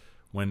greatest,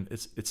 when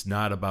it's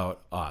not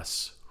about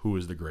us. Who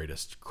is the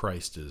greatest?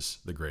 Christ is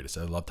the greatest.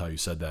 I loved how you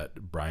said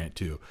that, Bryant,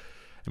 too.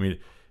 I mean,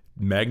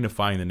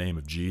 magnifying the name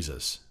of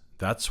Jesus,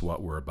 that's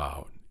what we're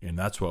about. And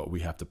that's what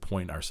we have to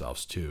point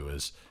ourselves to,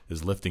 is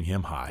lifting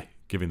him high,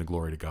 giving the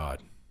glory to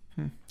God.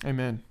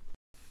 Amen.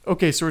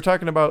 Okay, so we're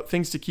talking about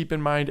things to keep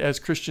in mind as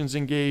Christians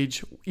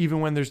engage, even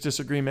when there's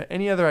disagreement.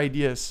 Any other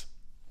ideas?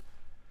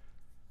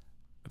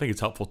 I think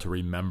it's helpful to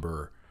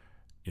remember,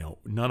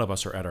 none of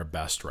us are at our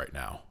best right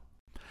now.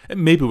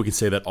 And maybe we can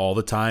say that all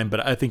the time,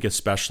 but I think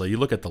especially, you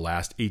look at the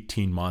last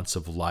 18 months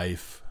of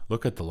life,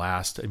 look at the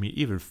last,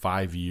 even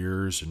 5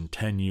 years and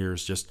 10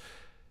 years, just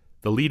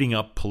the leading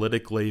up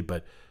politically,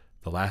 but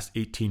the last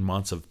 18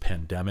 months of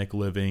pandemic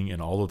living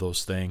and all of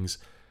those things,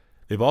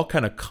 they've all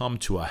kind of come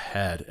to a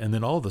head. And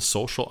then all the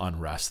social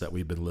unrest that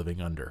we've been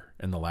living under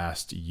in the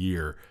last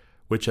year,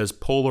 which has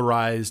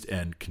polarized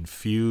and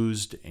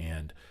confused,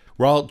 and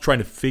we're all trying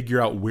to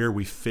figure out where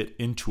we fit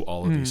into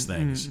all of these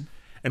things.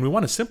 And we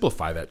want to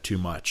simplify that too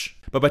much.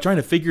 But by trying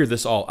to figure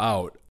this all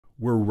out,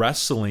 we're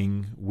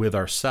wrestling with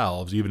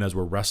ourselves even as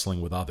we're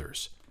wrestling with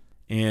others.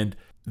 And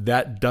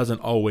that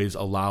doesn't always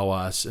allow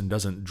us and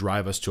doesn't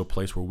drive us to a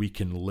place where we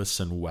can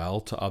listen well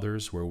to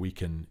others, where we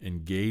can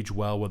engage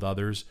well with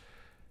others.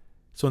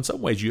 So in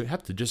some ways, you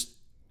have to just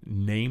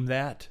name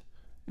that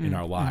in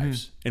our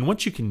lives. Mm-hmm. And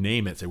once you can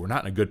name it, say, we're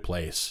not in a good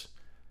place,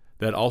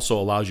 that also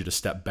allows you to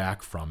step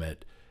back from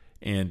it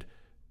and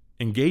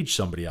engage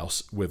somebody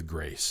else with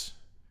grace.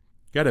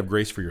 You got to have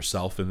grace for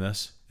yourself in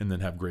this, and then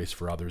have grace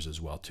for others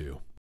as well, too.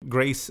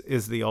 Grace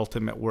is the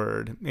ultimate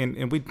word.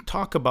 And we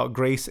talk about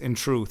grace and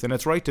truth, and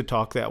it's right to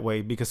talk that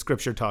way because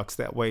Scripture talks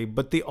that way.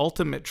 But the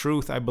ultimate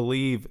truth, I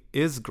believe,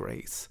 is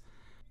grace.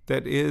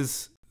 That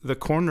is the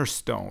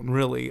cornerstone,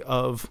 really,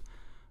 of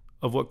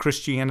what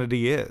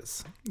Christianity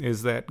is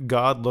that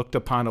God looked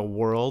upon a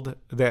world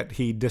that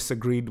he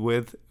disagreed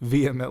with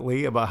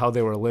vehemently about how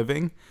they were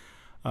living.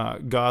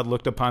 God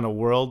looked upon a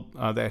world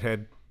that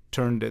had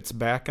turned its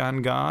back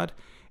on God,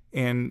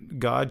 and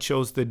God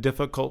chose the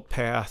difficult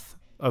path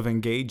of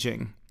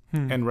engaging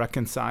and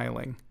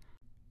reconciling.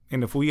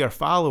 And if we are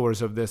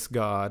followers of this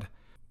God,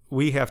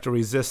 we have to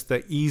resist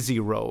the easy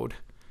road,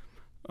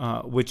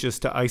 which is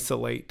to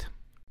isolate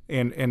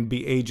and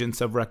be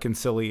agents of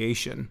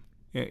reconciliation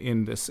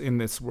in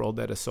this world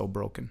that is so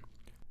broken.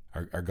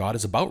 Our God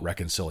is about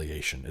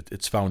reconciliation.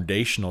 It's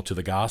foundational to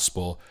the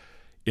gospel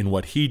in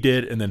what he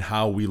did and then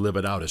how we live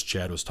it out, as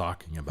Chad was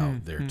talking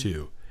about there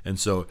too. And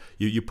so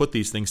you put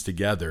these things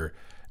together.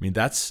 I mean,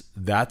 that's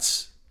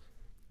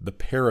the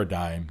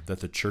paradigm that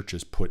the church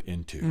is put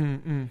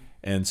into.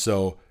 And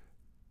so,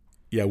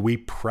 yeah, we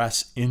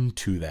press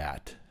into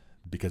that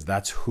because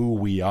that's who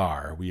we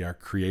are. We are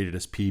created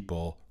as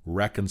people,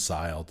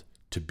 reconciled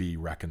to be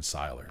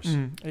reconcilers.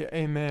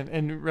 Amen.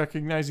 And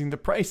recognizing the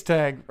price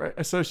tag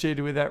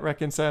associated with that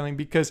reconciling,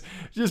 because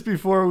just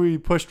before we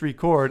pushed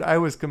record, I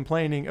was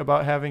complaining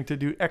about having to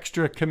do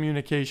extra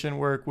communication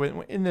work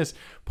in this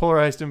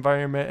polarized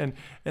environment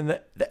and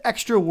the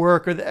extra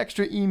work or the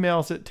extra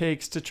emails it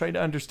takes to try to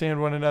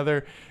understand one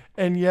another.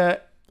 And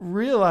yet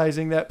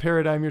realizing that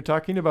paradigm you're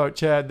talking about,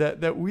 Chad,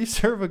 that we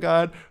serve a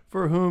God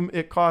for whom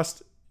it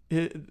cost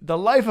the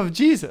life of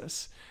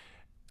Jesus.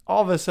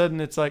 All of a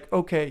sudden it's like,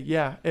 okay,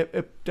 yeah,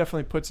 it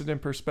definitely puts it in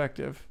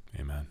perspective.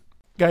 Amen.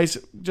 Guys,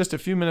 just a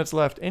few minutes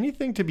left.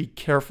 Anything to be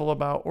careful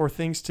about or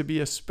things to be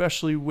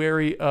especially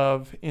wary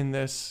of in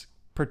this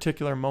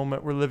particular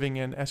moment we're living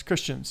in as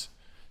Christians?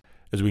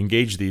 As we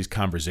engage these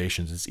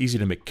conversations, it's easy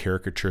to make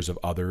caricatures of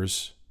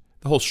others.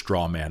 The whole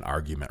straw man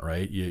argument,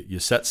 right? You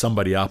set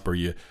somebody up, or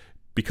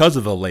because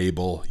of the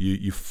label,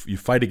 you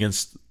fight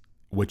against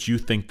what you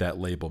think that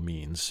label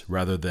means,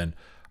 rather than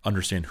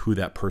understand who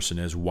that person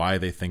is, why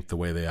they think the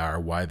way they are,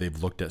 why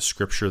they've looked at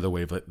Scripture the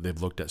way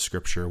they've looked at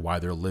Scripture, why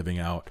they're living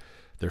out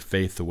their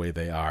faith the way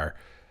they are.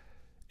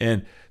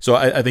 And so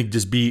I think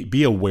just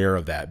be aware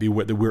of that.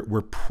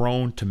 We're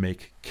prone to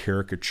make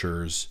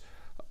caricatures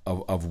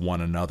of one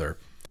another.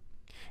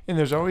 And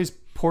there's always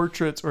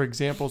portraits or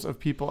examples of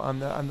people on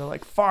the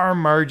like far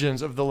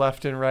margins of the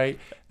left and right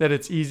that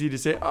it's easy to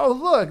say, oh,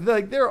 look,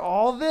 like they're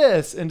all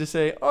this, and to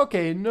say,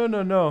 okay,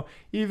 no.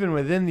 Even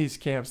within these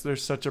camps,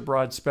 there's such a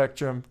broad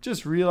spectrum.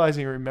 Just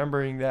realizing and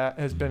remembering that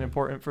has been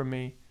important for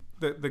me.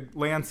 The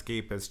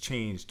landscape has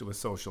changed with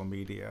social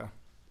media,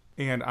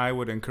 and I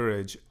would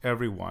encourage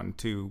everyone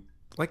to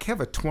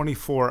have a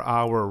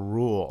 24-hour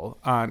rule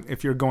on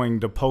if you're going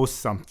to post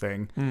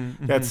something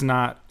that's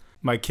not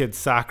my kid's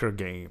soccer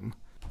game.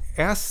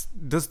 Ask,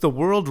 does the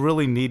world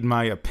really need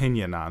my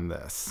opinion on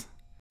this?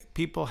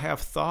 People have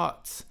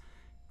thoughts,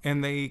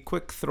 and they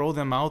quick throw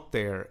them out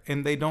there,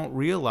 and they don't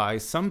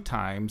realize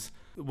sometimes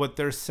what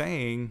they're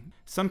saying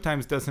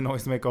sometimes doesn't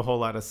always make a whole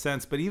lot of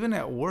sense. But even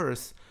at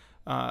worst,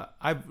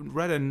 I've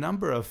read a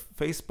number of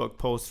Facebook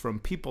posts from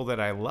people that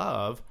I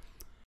love,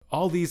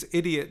 all these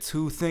idiots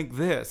who think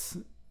this.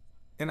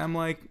 And I'm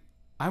like,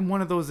 I'm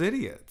one of those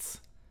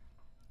idiots.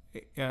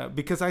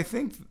 Because I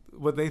think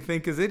what they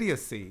think is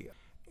idiocy.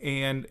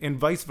 And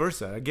vice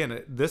versa.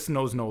 Again, this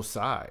knows no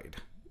side,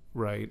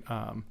 right?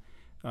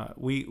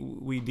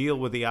 We deal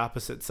with the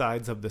opposite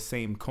sides of the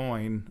same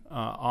coin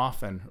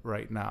often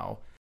right now.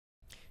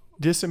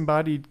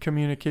 Disembodied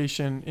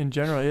communication in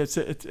general. It's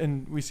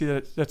and we see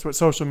that that's what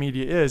social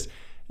media is.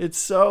 It's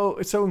so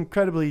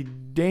incredibly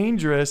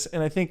dangerous,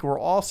 and I think we're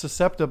all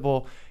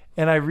susceptible.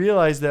 And I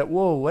realized that,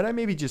 what I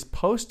maybe just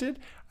posted,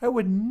 I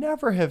would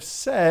never have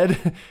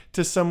said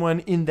to someone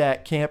in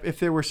that camp if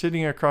they were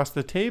sitting across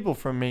the table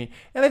from me.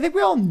 And I think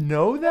we all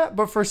know that,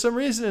 but for some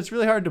reason, it's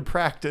really hard to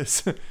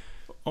practice.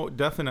 Oh,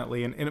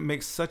 definitely. And it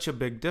makes such a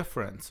big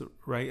difference,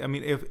 right? I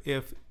mean,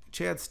 if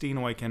Chad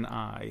Steenwyk and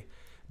I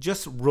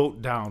just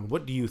wrote down,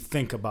 what do you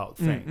think about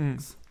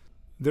things?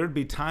 There'd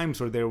be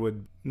times where there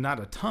would, not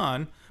a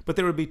ton, but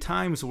there would be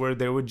times where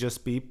there would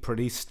just be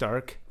pretty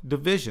stark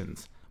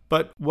divisions.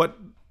 But what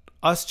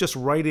us just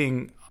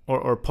writing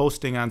or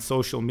posting on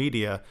social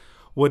media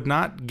would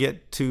not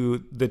get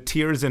to the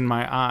tears in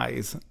my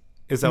eyes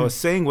as I was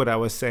saying what I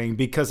was saying,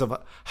 because of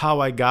how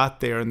I got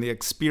there and the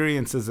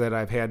experiences that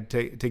I've had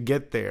to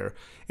get there.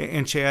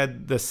 And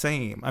Chad, the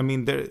same. I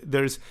mean,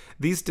 there's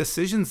these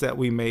decisions that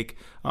we make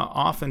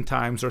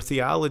oftentimes, or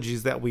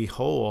theologies that we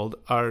hold,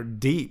 are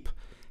deep.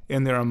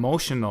 and they're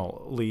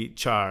emotionally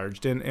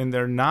charged, and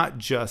they're not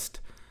just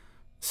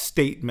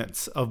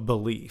statements of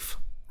belief,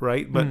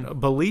 right? But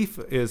belief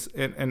is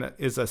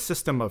a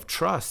system of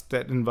trust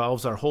that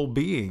involves our whole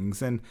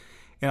beings and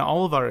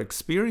all of our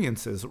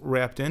experiences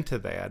wrapped into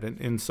that.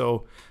 And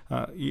so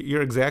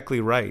you're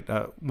exactly right.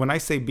 When I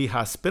say be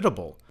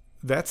hospitable,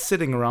 that's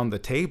sitting around the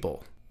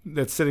table,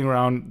 that's sitting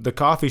around the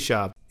coffee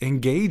shop,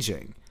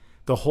 engaging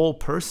the whole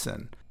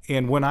person.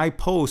 And when I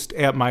post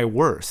at my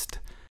worst,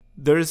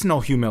 there is no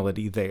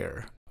humility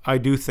there. I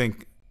do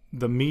think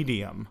the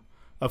medium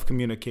of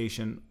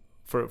communication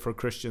for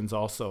Christians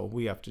also,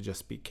 we have to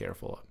just be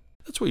careful of.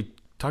 That's what we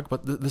talk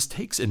about. This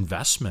takes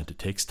investment. It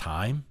takes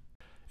time.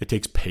 It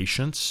takes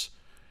patience.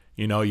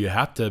 You know, you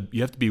have to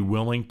be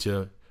willing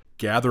to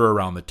gather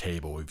around the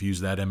table. We've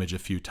used that image a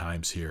few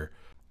times here.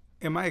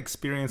 In my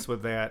experience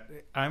with that,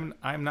 I'm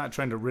not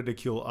trying to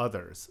ridicule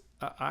others.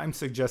 I'm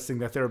suggesting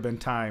that there have been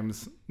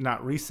times,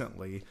 not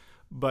recently,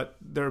 but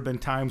there have been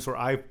times where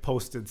I've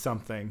posted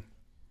something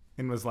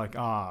and was like,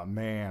 "Ah,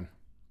 man,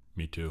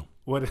 me too.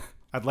 What?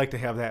 I'd like to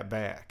have that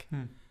back."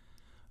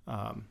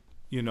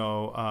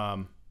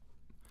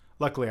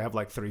 Luckily I have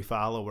like 3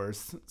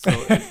 followers, so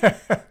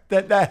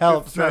that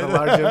helps. It's not a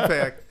large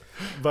impact.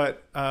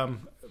 But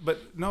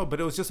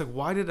it was just like,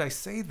 why did I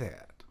say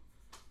that?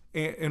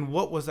 And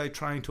what was I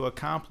trying to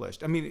accomplish?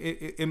 I mean,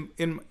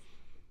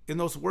 in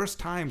those worst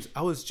times,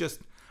 I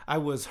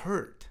was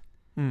hurt,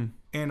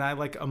 and I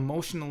like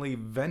emotionally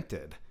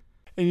vented.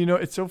 And you know,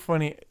 it's so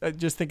funny. I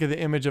just think of the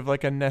image of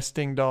like a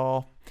nesting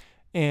doll,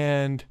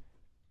 and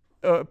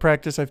a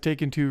practice I've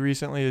taken to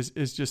recently is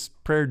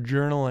just prayer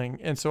journaling.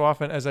 And so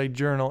often as I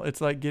journal, it's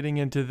like getting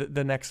into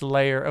the next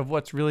layer of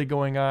what's really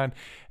going on.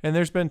 And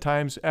there's been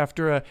times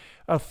after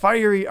a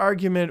fiery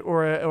argument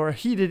or a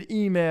heated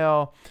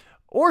email,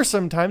 or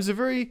sometimes a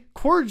very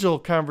cordial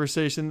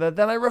conversation that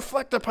then I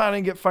reflect upon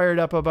and get fired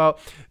up about.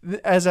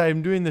 As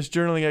I'm doing this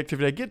journaling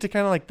activity, I get to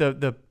kind of like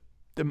the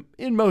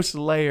inmost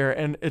layer,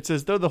 and it's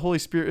as though the Holy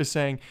Spirit is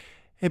saying,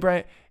 "Hey,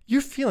 Brian, your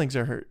feelings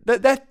are hurt."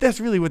 That's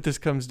really what this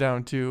comes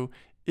down to.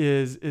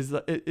 Is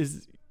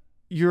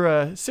you're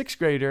a 6th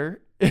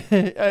grader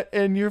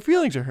and your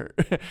feelings are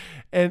hurt,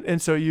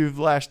 and so you've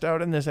lashed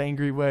out in this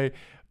angry way.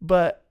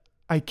 But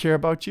I care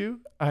about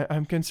you.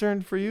 I'm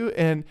concerned for you,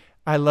 and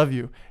I love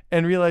you.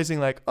 And realizing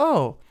like,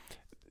 oh,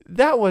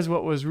 that was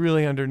what was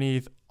really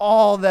underneath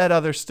all that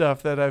other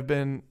stuff that I've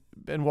been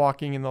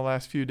walking in the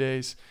last few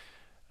days.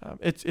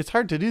 It's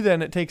hard to do that,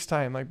 and it takes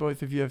time, like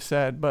both of you have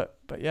said. But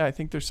yeah, I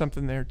think there's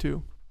something there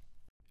too.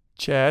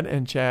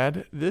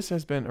 Chad, this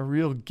has been a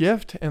real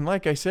gift. And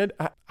like I said,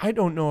 I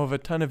don't know of a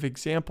ton of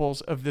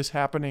examples of this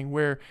happening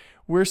where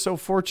we're so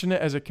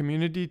fortunate as a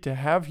community to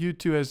have you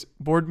two as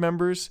board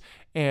members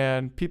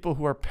and people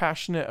who are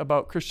passionate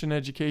about Christian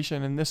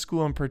education, and this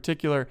school in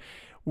particular,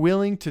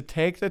 willing to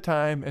take the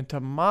time and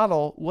to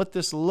model what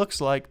this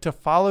looks like to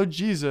follow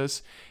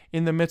Jesus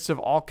in the midst of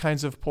all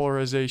kinds of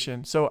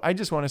polarization. So I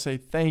just want to say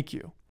thank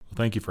you. Well,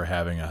 thank you for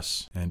having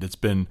us. And it's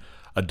been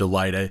a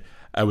delight.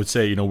 I would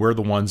say, we're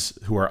the ones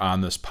who are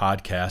on this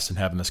podcast and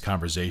having this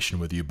conversation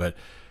with you, but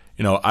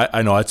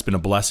I know it's been a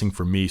blessing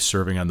for me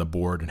serving on the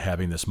board and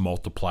having this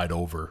multiplied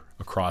over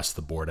across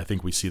the board. I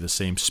think we see the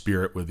same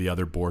spirit with the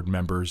other board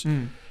members,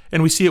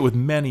 and we see it with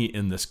many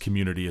in this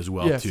community as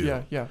well,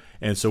 too. Yeah.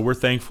 And so we're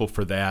thankful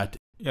for that.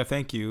 Yeah,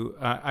 thank you.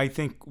 I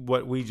think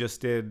what we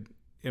just did,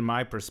 in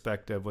my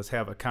perspective, was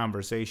have a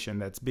conversation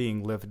that's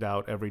being lived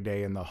out every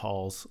day in the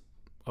halls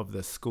of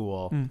this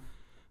school.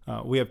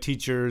 We have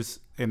teachers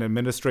and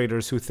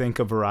administrators who think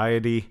a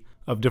variety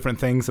of different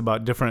things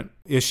about different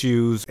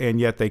issues, and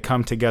yet they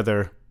come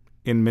together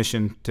in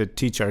mission to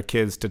teach our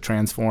kids to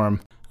transform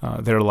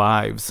their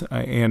lives.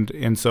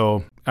 And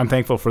so I'm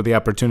thankful for the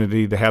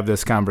opportunity to have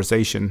this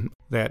conversation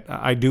that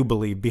I do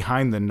believe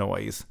behind the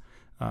noise,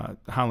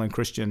 Holland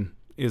Christian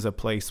is a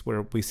place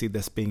where we see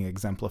this being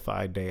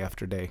exemplified day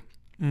after day.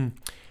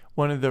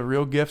 One of the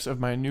real gifts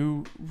of my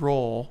new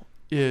role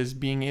is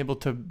being able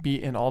to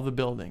be in all the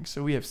buildings.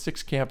 So we have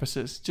 6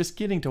 campuses, just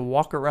getting to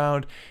walk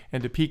around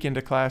and to peek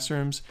into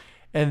classrooms.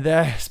 And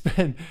that has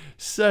been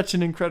such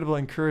an incredible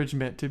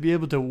encouragement to be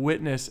able to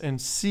witness and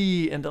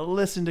see and to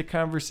listen to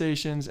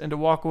conversations and to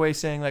walk away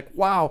saying like,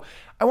 wow,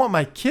 I want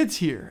my kids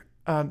here.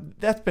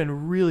 That's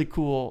been really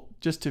cool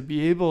just to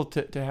be able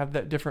to have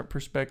that different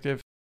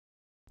perspective.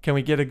 Can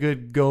we get a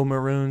good Go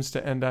Maroons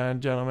to end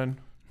on, gentlemen?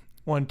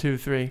 1, 2,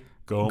 3.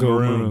 Go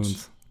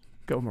Maroons.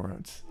 Go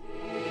Maroons.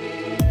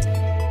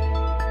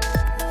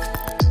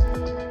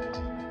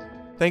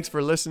 Thanks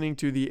for listening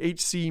to the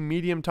HC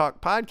Medium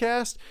Talk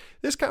podcast.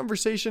 This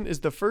conversation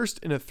is the first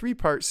in a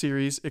 3-part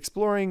series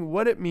exploring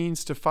what it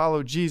means to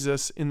follow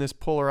Jesus in this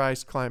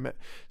polarized climate.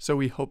 So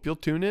we hope you'll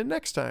tune in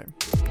next time.